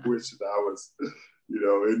know, which I was, you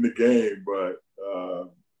know, in the game. But,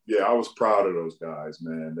 yeah, I was proud of those guys,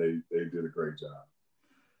 man. They did a great job.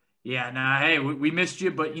 Yeah, nah, hey, we missed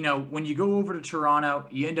you, but, you know, when you go over to Toronto,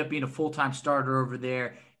 you end up being a full-time starter over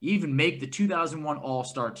there. You even make the 2001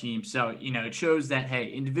 All-Star team. So, you know, it shows that,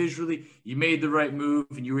 hey, individually, you made the right move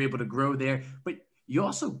and you were able to grow there. But you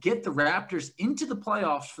also get the Raptors into the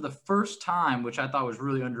playoffs for the first time, which I thought was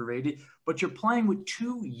really underrated. But you're playing with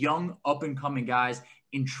two young, up-and-coming guys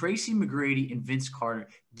in Tracy McGrady and Vince Carter.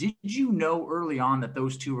 Did you know early on that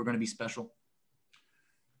those two were going to be special?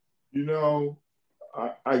 You know,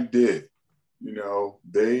 I did. You know,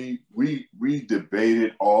 we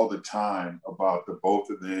debated all the time about the both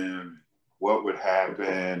of them, what would happen,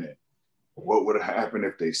 and what would happen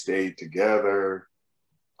if they stayed together.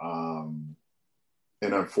 And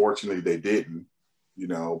unfortunately, they didn't. You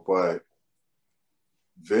know, but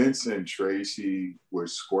Vince and Tracy would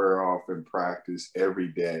square off in practice every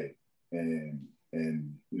day, and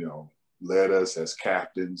you know, led us as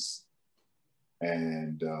captains,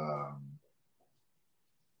 and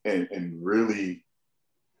really,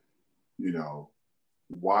 you know,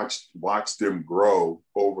 watch them grow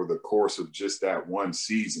over the course of just that one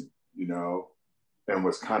season, you know, and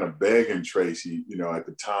was kind of begging Tracy, you know, at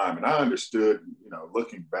the time. And I understood, you know,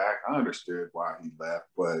 looking back, I understood why he left,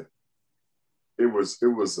 but it was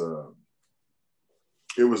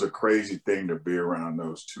a crazy thing to be around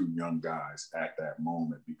those two young guys at that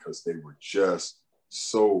moment, because they were just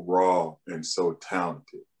so raw and so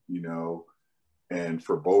talented, you know, and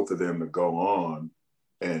for both of them to go on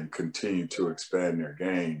and continue to expand their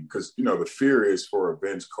game. Because, you know, the fear is for a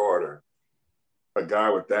Vince Carter, a guy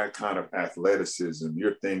with that kind of athleticism,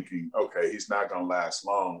 you're thinking, okay, he's not going to last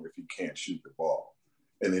long if he can't shoot the ball.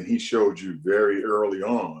 And then he showed you very early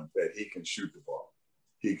on that he can shoot the ball.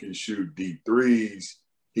 He can shoot deep threes.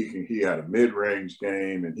 He had a mid-range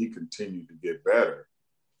game, and he continued to get better.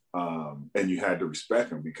 And you had to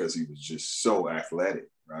respect him because he was just so athletic,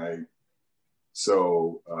 right?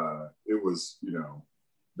 So it was, you know,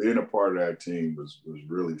 being a part of that team was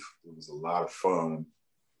really, it was a lot of fun.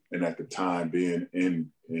 And at the time, being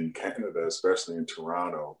in Canada, especially in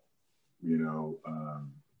Toronto, you know,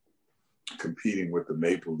 competing with the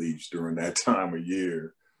Maple Leafs during that time of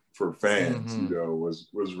year for fans, you know,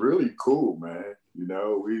 was really cool, man. You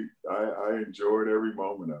know, I enjoyed every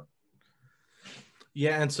moment of it.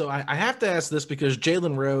 Yeah, and so I have to ask this because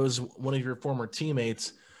Jalen Rose, one of your former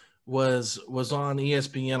teammates, was on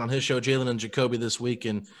ESPN on his show, Jalen and Jacoby, this week,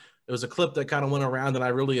 and there was a clip that kind of went around, and I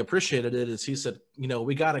really appreciated it, is he said, you know,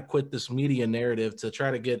 we got to quit this media narrative to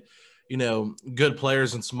try to get, you know, good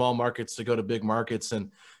players in small markets to go to big markets.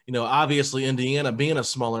 And, you know, obviously Indiana being a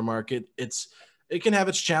smaller market, it can have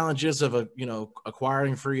its challenges of, you know,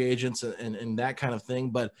 acquiring free agents and that kind of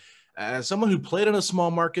thing. But as someone who played in a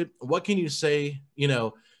small market, what can you say? You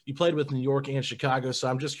know, you played with New York and Chicago, so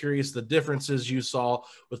I'm just curious the differences you saw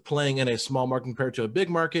with playing in a small market compared to a big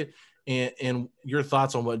market, and your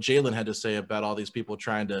thoughts on what Jalen had to say about all these people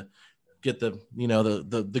trying to get the, you know,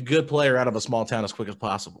 the good player out of a small town as quick as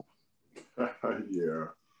possible. Yeah.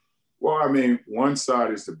 Well, I mean, one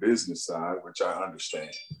side is the business side, which I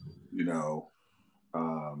understand. You know,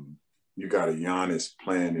 you got a Giannis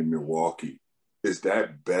playing in Milwaukee. Is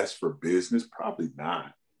that best for business? Probably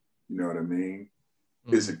not. You know what I mean?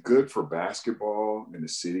 Mm-hmm. Is it good for basketball in the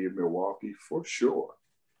city of Milwaukee? For sure.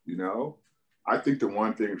 You know, I think the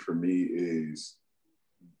one thing for me is,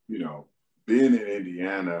 you know, being in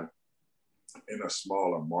Indiana in a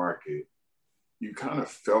smaller market, you kind of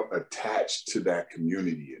felt attached to that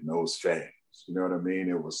community and those fans. You know what I mean?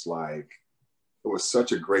 It was like, it was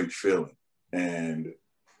such a great feeling. And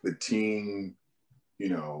the team, you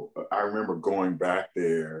know, I remember going back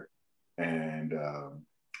there and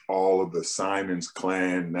all of the Simons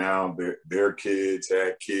clan, now their kids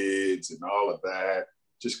had kids and all of that,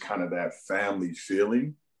 just kind of that family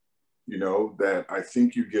feeling, you know, that I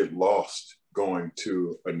think you get lost going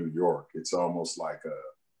to a New York. It's almost like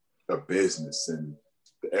a business, and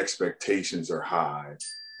the expectations are high.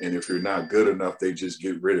 And if you're not good enough, they just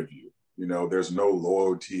get rid of you. You know, there's no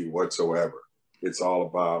loyalty whatsoever. It's all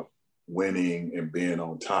about winning and being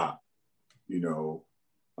on top. You know,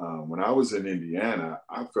 when I was in Indiana,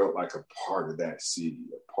 I felt like a part of that city,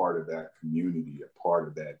 a part of that community, a part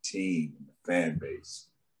of that team and the fan base.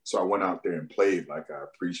 So I went out there and played like I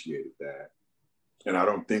appreciated that. And I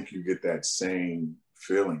don't think you get that same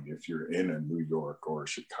feeling if you're in a New York or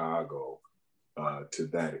Chicago to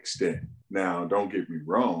that extent. Now, don't get me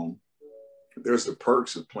wrong, there's the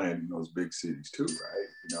perks of playing in those big cities too, right?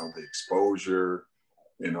 You know, the exposure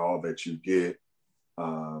and all that you get.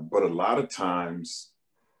 But a lot of times,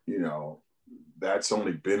 you know, that's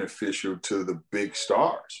only beneficial to the big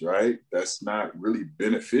stars, right? That's not really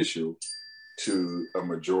beneficial to a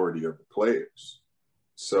majority of the players.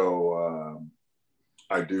 So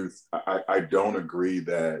I don't agree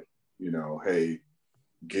that, you know, hey,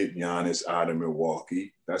 get Giannis out of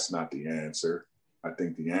Milwaukee. That's not the answer. I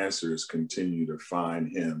think the answer is continue to find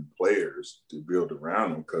him players to build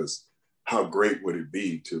around him, because how great would it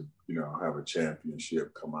be to, you know, have a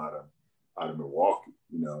championship come out of Milwaukee,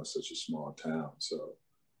 you know, such a small town. So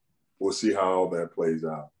we'll see how all that plays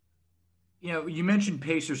out. You know, you mentioned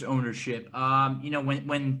Pacers ownership. You know,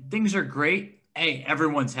 when things are great, hey,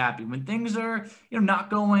 everyone's happy. When things are, you know,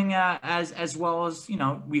 not going as well as, you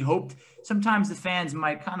know, we hoped, sometimes the fans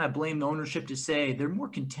might kind of blame the ownership to say they're more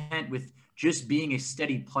content with just being a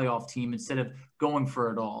steady playoff team instead of going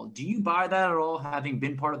for it all. Do you buy that at all, having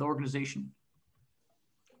been part of the organization?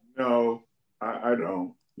 No, I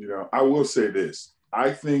don't. You know, I will say this. I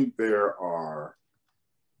think there are,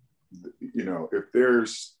 you know, if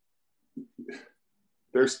there's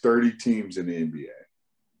 30 teams in the NBA,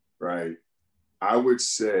 right? I would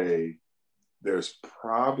say there's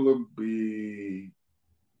probably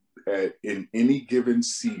in any given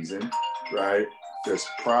season, right? There's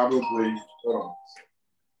probably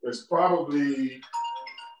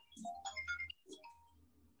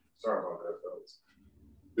sorry about that, fellas.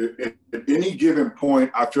 At any given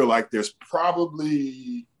point, I feel like there's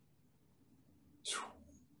probably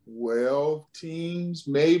 12 teams,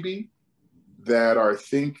 maybe, that are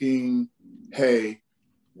thinking, hey,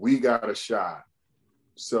 we got a shot,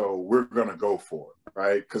 so we're going to go for it,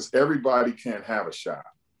 right? Because everybody can't have a shot.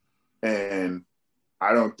 And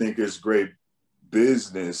I don't think it's great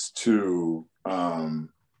business to,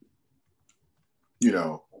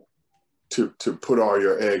 to put all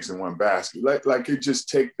your eggs in one basket. Like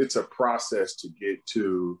it's a process to get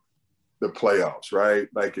to the playoffs, right?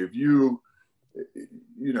 Like if you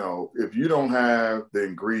don't have the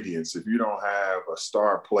ingredients, if you don't have a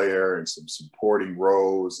star player and some supporting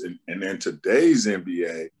roles, and in today's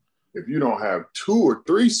NBA, if you don't have 2 or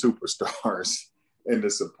 3 superstars in the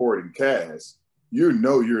supporting cast, you're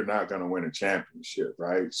not going to win a championship,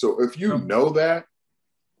 right? So if you know that,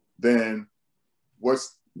 then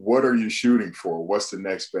what are you shooting for? What's the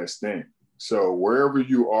next best thing? So wherever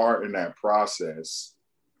you are in that process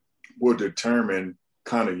will determine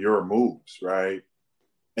kind of your moves, right?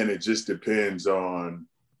 And it just depends on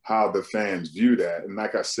how the fans view that. And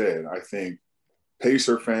like I said, I think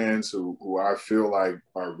Pacer fans who I feel like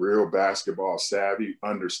are real basketball savvy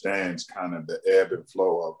understands kind of the ebb and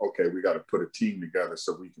flow of, okay, we got to put a team together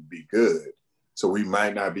so we can be good. So we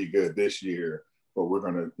might not be good this year, but we're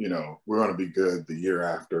going to be good the year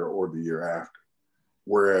after or the year after.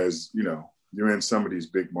 Whereas, you're in some of these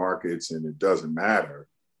big markets and it doesn't matter.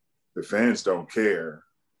 The fans don't care,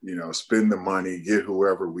 spend the money, get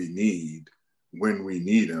whoever we need when we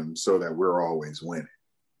need them so that we're always winning.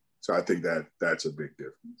 So I think that's a big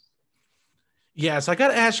difference. Yes, I got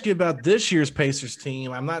to ask you about this year's Pacers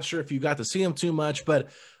team. I'm not sure if you got to see him too much, but,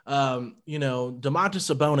 Domantas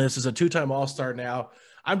Sabonis is a 2-time All-Star now.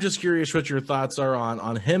 I'm just curious what your thoughts are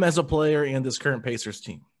on him as a player and this current Pacers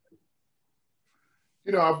team.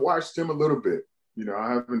 I've watched him a little bit.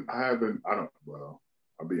 I'll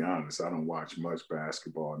be honest, I don't watch much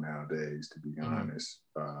basketball nowadays, to be honest.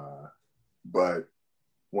 But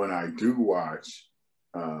when I do watch,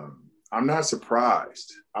 I'm not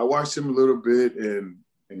surprised. I watched him a little bit in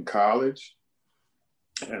college,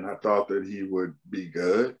 and I thought that he would be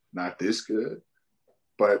good, not this good.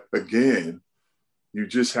 But again, you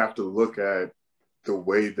just have to look at the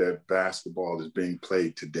way that basketball is being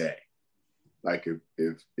played today. Like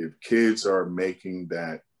if kids are making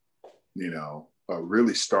that,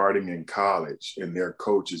 really starting in college and their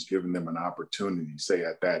coach is giving them an opportunity, say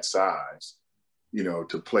at that size,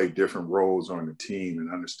 to play different roles on the team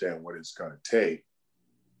and understand what it's going to take,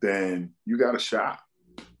 then you got a shot,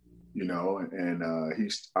 and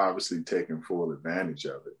he's obviously taking full advantage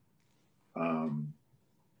of it.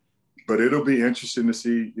 But it'll be interesting to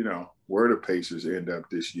see, where the Pacers end up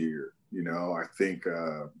this year. I think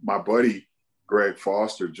my buddy Greg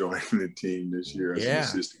Foster joined the team this year as an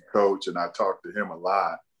assistant coach, and I talked to him a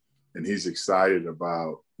lot, and he's excited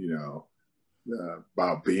about,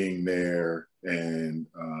 about being there and,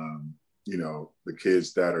 the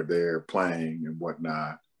kids that are there playing and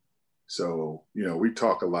whatnot. So, we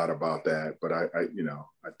talk a lot about that, but I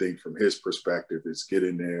think from his perspective, it's get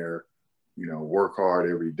in there, work hard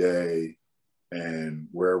every day, and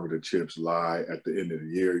wherever the chips lie at the end of the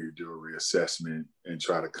year, you do a reassessment and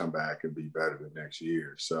try to come back and be better the next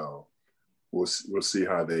year. So we'll see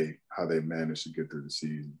how they manage to get through the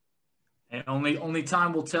season. And only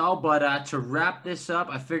time will tell. But to wrap this up,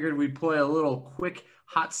 I figured we'd play a little quick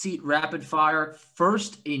hot seat rapid fire.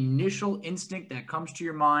 First initial instinct that comes to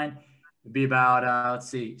your mind would be about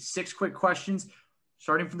 6 quick questions,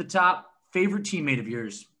 starting from the top. Favorite teammate of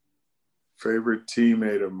yours? Favorite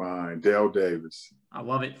teammate of mine, Dale Davis. I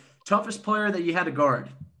love it. Toughest player that you had to guard?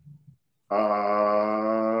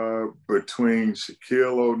 Between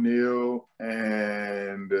Shaquille O'Neal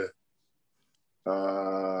and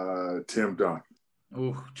Tim Duncan.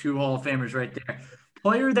 Oh, 2 Hall of Famers right there.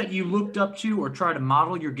 Player that you looked up to or tried to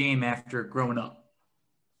model your game after growing up?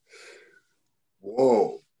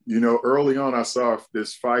 Whoa. Early on, I saw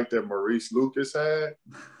this fight that Maurice Lucas had,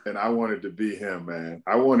 and I wanted to be him, man.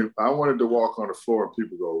 I wanted to walk on the floor and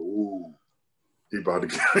people go, "Ooh, he about to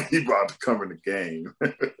come in the game."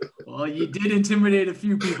 Well, you did intimidate a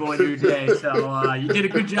few people in your day, so you did a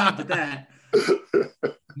good job at that.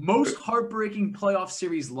 Most heartbreaking playoff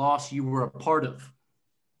series loss you were a part of?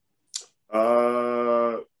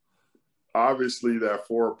 Obviously, that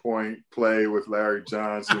 4-point play with Larry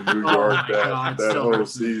Johnson in New York that whole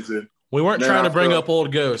season. We weren't trying to bring up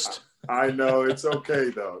old Ghost. I know. It's okay,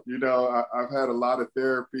 though. I've had a lot of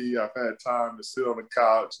therapy. I've had time to sit on the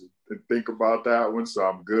couch and think about that one, so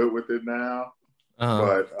I'm good with it now.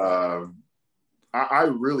 But I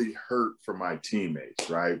really hurt for my teammates,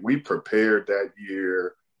 right? We prepared that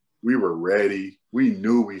year. We were ready. We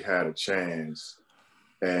knew we had a chance.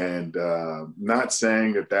 And not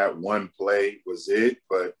saying that one play was it,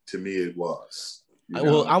 but to me it was.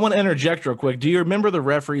 Well, I want to interject real quick. Do you remember the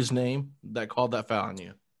referee's name that called that foul on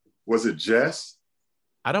you? Was it Jess?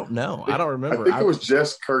 I don't know. I don't remember. I think it was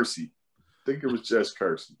Jess Kersey.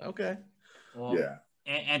 Okay. Well, yeah.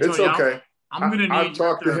 And it's okay. I'm gonna need I've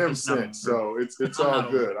talked to him number. since, so it's all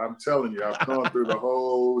good. I'm telling you, I've gone through the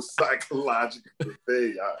whole psychological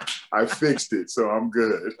thing. I fixed it, so I'm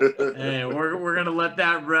good. Hey, we're gonna let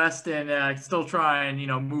that rest and still try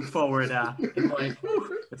and move forward.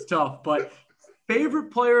 It's tough, but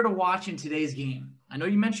favorite player to watch in today's game? I know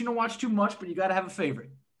you mentioned to watch too much, but you got to have a favorite.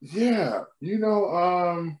 Yeah, you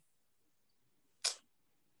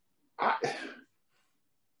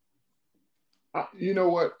know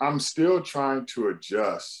what? I'm still trying to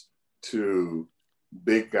adjust to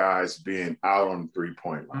big guys being out on the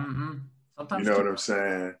 3-point line. Mm-hmm. Sometimes you know what I'm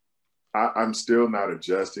saying? I'm still not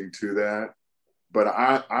adjusting to that, but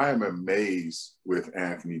I am amazed with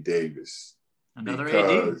Anthony Davis. Another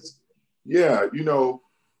because, AD. Yeah,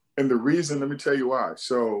 and the reason, let me tell you why.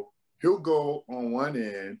 So he'll go on one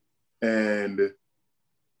end and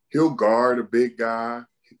he'll guard a big guy.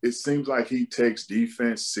 It seems like he takes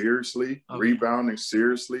defense seriously, rebounding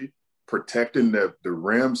seriously, protecting the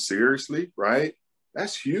rim seriously, right?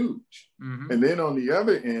 That's huge. Mm-hmm. And then on the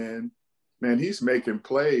other end, man, he's making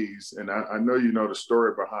plays. And I know you know the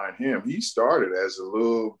story behind him. He started as a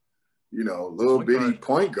little bitty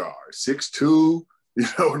point guard, 6'2", you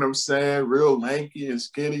know what I'm saying? Real lanky and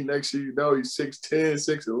skinny. Next thing you know, he's 6'10",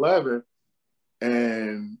 6'11".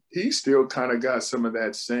 And he still kind of got some of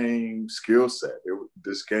that same skill set.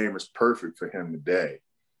 This game is perfect for him today.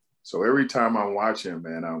 So every time I watch him,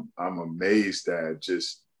 man, I'm amazed at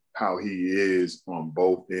just how he is on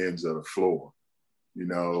both ends of the floor,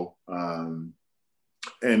 And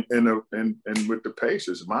with the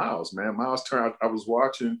Pacers, Miles Turner. I was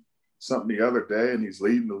watching something the other day, and he's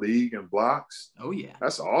leading the league in blocks. Oh yeah,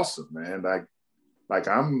 that's awesome, man. Like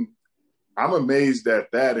I'm amazed at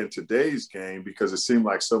that in today's game because it seemed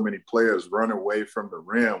like so many players run away from the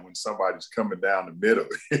rim when somebody's coming down the middle.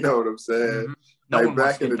 You know what I'm saying? Mm-hmm. Like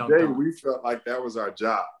back in the day, we felt like that was our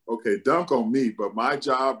job. Okay, dunk on me, but my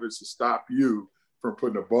job is to stop you from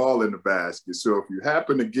putting the ball in the basket. So if you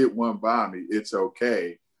happen to get one by me, it's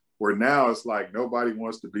okay. Where now it's like nobody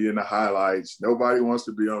wants to be in the highlights. Nobody wants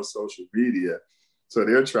to be on social media. So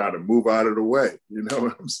they're trying to move out of the way. You know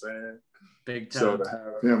what I'm saying? Big time. So to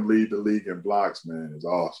have him lead the league in blocks, man, is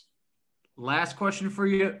awesome. Last question for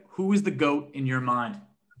you. Who is the GOAT in your mind?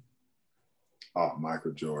 Oh,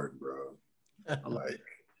 Michael Jordan, bro. Like,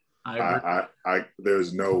 I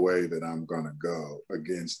there's no way that I'm going to go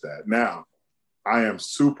against that. Now, I am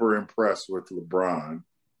super impressed with LeBron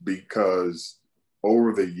because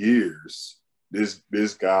over the years,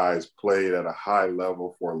 this guy's played at a high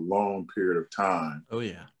level for a long period of time. Oh,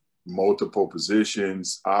 yeah. Multiple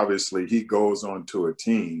positions. Obviously, he goes onto a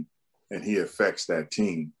team and he affects that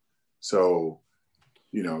team. So,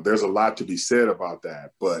 there's a lot to be said about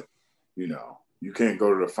that. But, you can't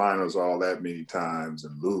go to the finals all that many times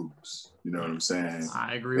and lose. You know what I'm saying?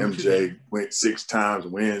 I agree with MJ you. went 6 times,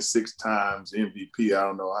 wins 6 times, MVP, I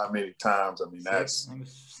don't know how many times. I mean, that's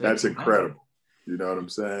incredible. You know what I'm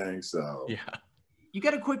saying? So, yeah. You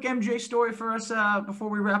got a quick MJ story for us before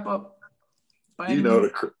we wrap up?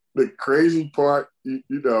 The crazy part,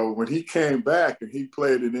 when he came back and he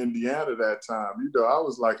played in Indiana that time, I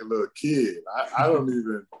was like a little kid.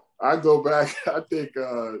 I go back, I think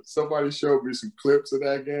somebody showed me some clips of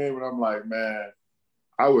that game, and I'm like, man,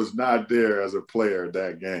 I was not there as a player at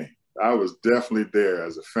that game. I was definitely there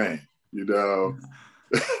as a fan, Well,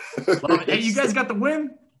 hey, you guys got the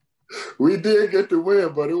win? We did get the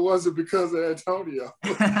win, but it wasn't because of Antonio.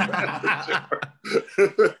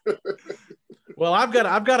 Well, I've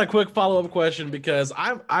got a quick follow-up question because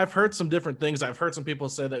I've heard some different things. I've heard some people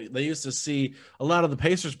say that they used to see a lot of the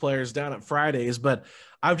Pacers players down at Fridays, but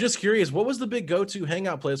I'm just curious, what was the big go-to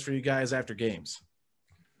hangout place for you guys after games?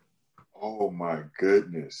 Oh my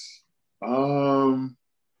goodness. Oh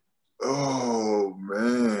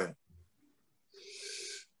man.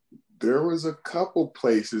 There was a couple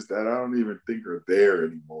places that I don't even think are there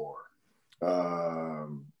anymore.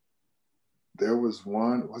 There was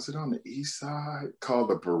one, was it on the east side,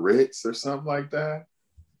 called the Barrett's or something like that?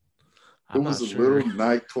 It was a little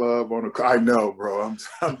nightclub on I know, bro.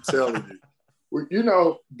 I'm telling you.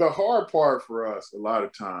 The hard part for us a lot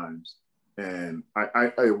of times, and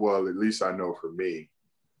well, at least I know for me,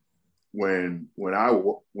 when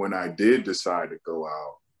I did decide to go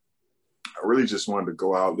out, I really just wanted to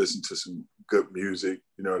go out, listen to some good music.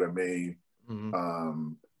 You know what I mean?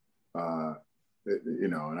 Mm-hmm. you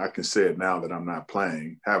know, and I can say it now that I'm not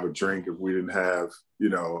playing, have a drink if we didn't have, you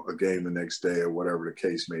know, a game the next day or whatever the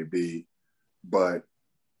case may be. But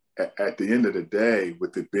at the end of the day,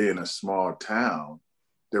 with it being a small town,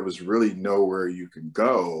 there was really nowhere you can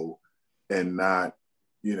go and not,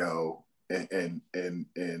 you know, and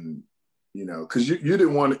you know, because you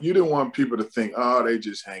didn't want people to think, oh, they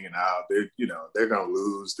just hanging out. They're gonna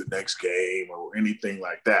lose the next game or anything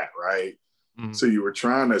like that, right? Mm-hmm. So you were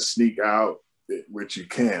trying to sneak out, which you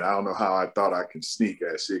can. I don't know how I thought I could sneak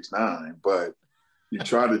at 6'9", but you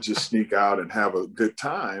try to just sneak out and have a good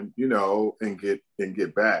time, you know, and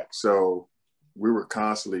get back. So we were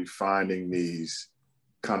constantly finding these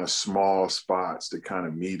kind of small spots to kind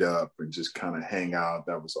of meet up and just kind of hang out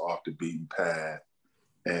that was off the beaten path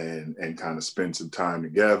and kind of spend some time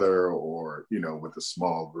together, or, you know, with a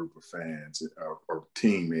small group of fans or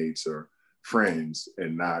teammates or friends,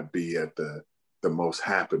 and not be at the most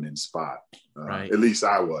happening spot. Right. At least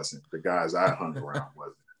I wasn't. The guys I hung around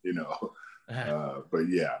wasn't, you know. But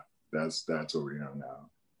yeah, that's where we are now.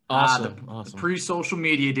 Awesome. The pre-social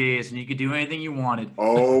media days, and you could do anything you wanted.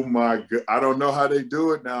 Oh my God. I don't know how they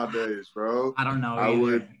do it nowadays, bro. I don't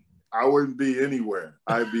know. I wouldn't be anywhere.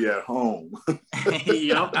 I'd be at home.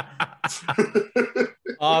 Yep.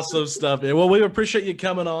 Awesome stuff, man. Well, we appreciate you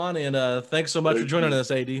coming on, and thanks so much for joining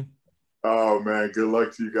us, AD. Oh man, good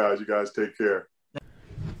luck to you guys. You guys take care.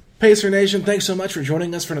 Pacer Nation, thanks so much for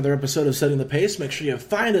joining us for another episode of Setting the Pace. Make sure you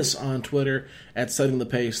find us on Twitter at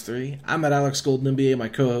SettingThePace3. I'm at Alex Golden NBA. My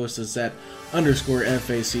co-host is at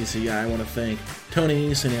 _FACCI. I want to thank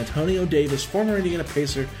Tony East and Antonio Davis, former Indiana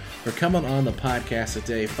Pacer, for coming on the podcast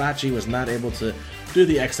today. Facci was not able to do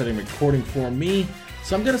the exciting recording for me,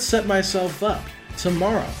 so I'm going to set myself up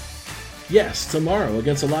tomorrow. Yes, tomorrow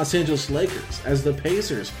against the Los Angeles Lakers as the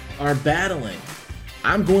Pacers are battling.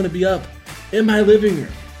 I'm going to be up in my living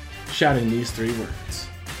room shouting these 3 words.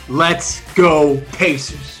 Let's go,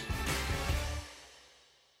 Pacers.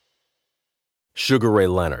 Sugar Ray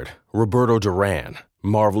Leonard, Roberto Duran,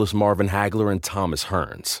 Marvelous Marvin Hagler, and Thomas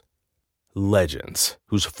Hearns. Legends,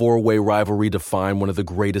 whose 4-way rivalry defined one of the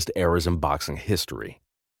greatest eras in boxing history.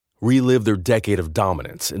 Relive their decade of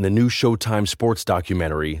dominance in the new Showtime sports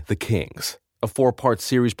documentary, The Kings, a 4-part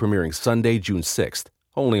series premiering Sunday, June 6th,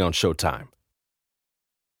 only on Showtime.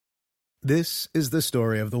 This is the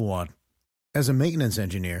story of the one. As a maintenance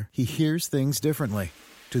engineer, he hears things differently.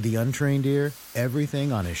 To the untrained ear,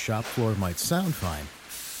 everything on his shop floor might sound fine,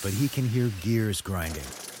 but he can hear gears grinding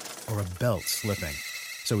or a belt slipping.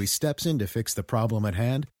 So he steps in to fix the problem at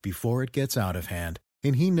hand before it gets out of hand.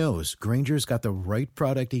 And he knows Grainger's got the right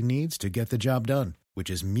product he needs to get the job done,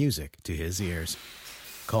 which is music to his ears.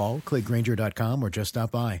 Call, click Grainger.com, or just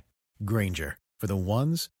stop by. Grainger, for the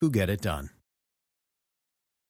ones who get it done.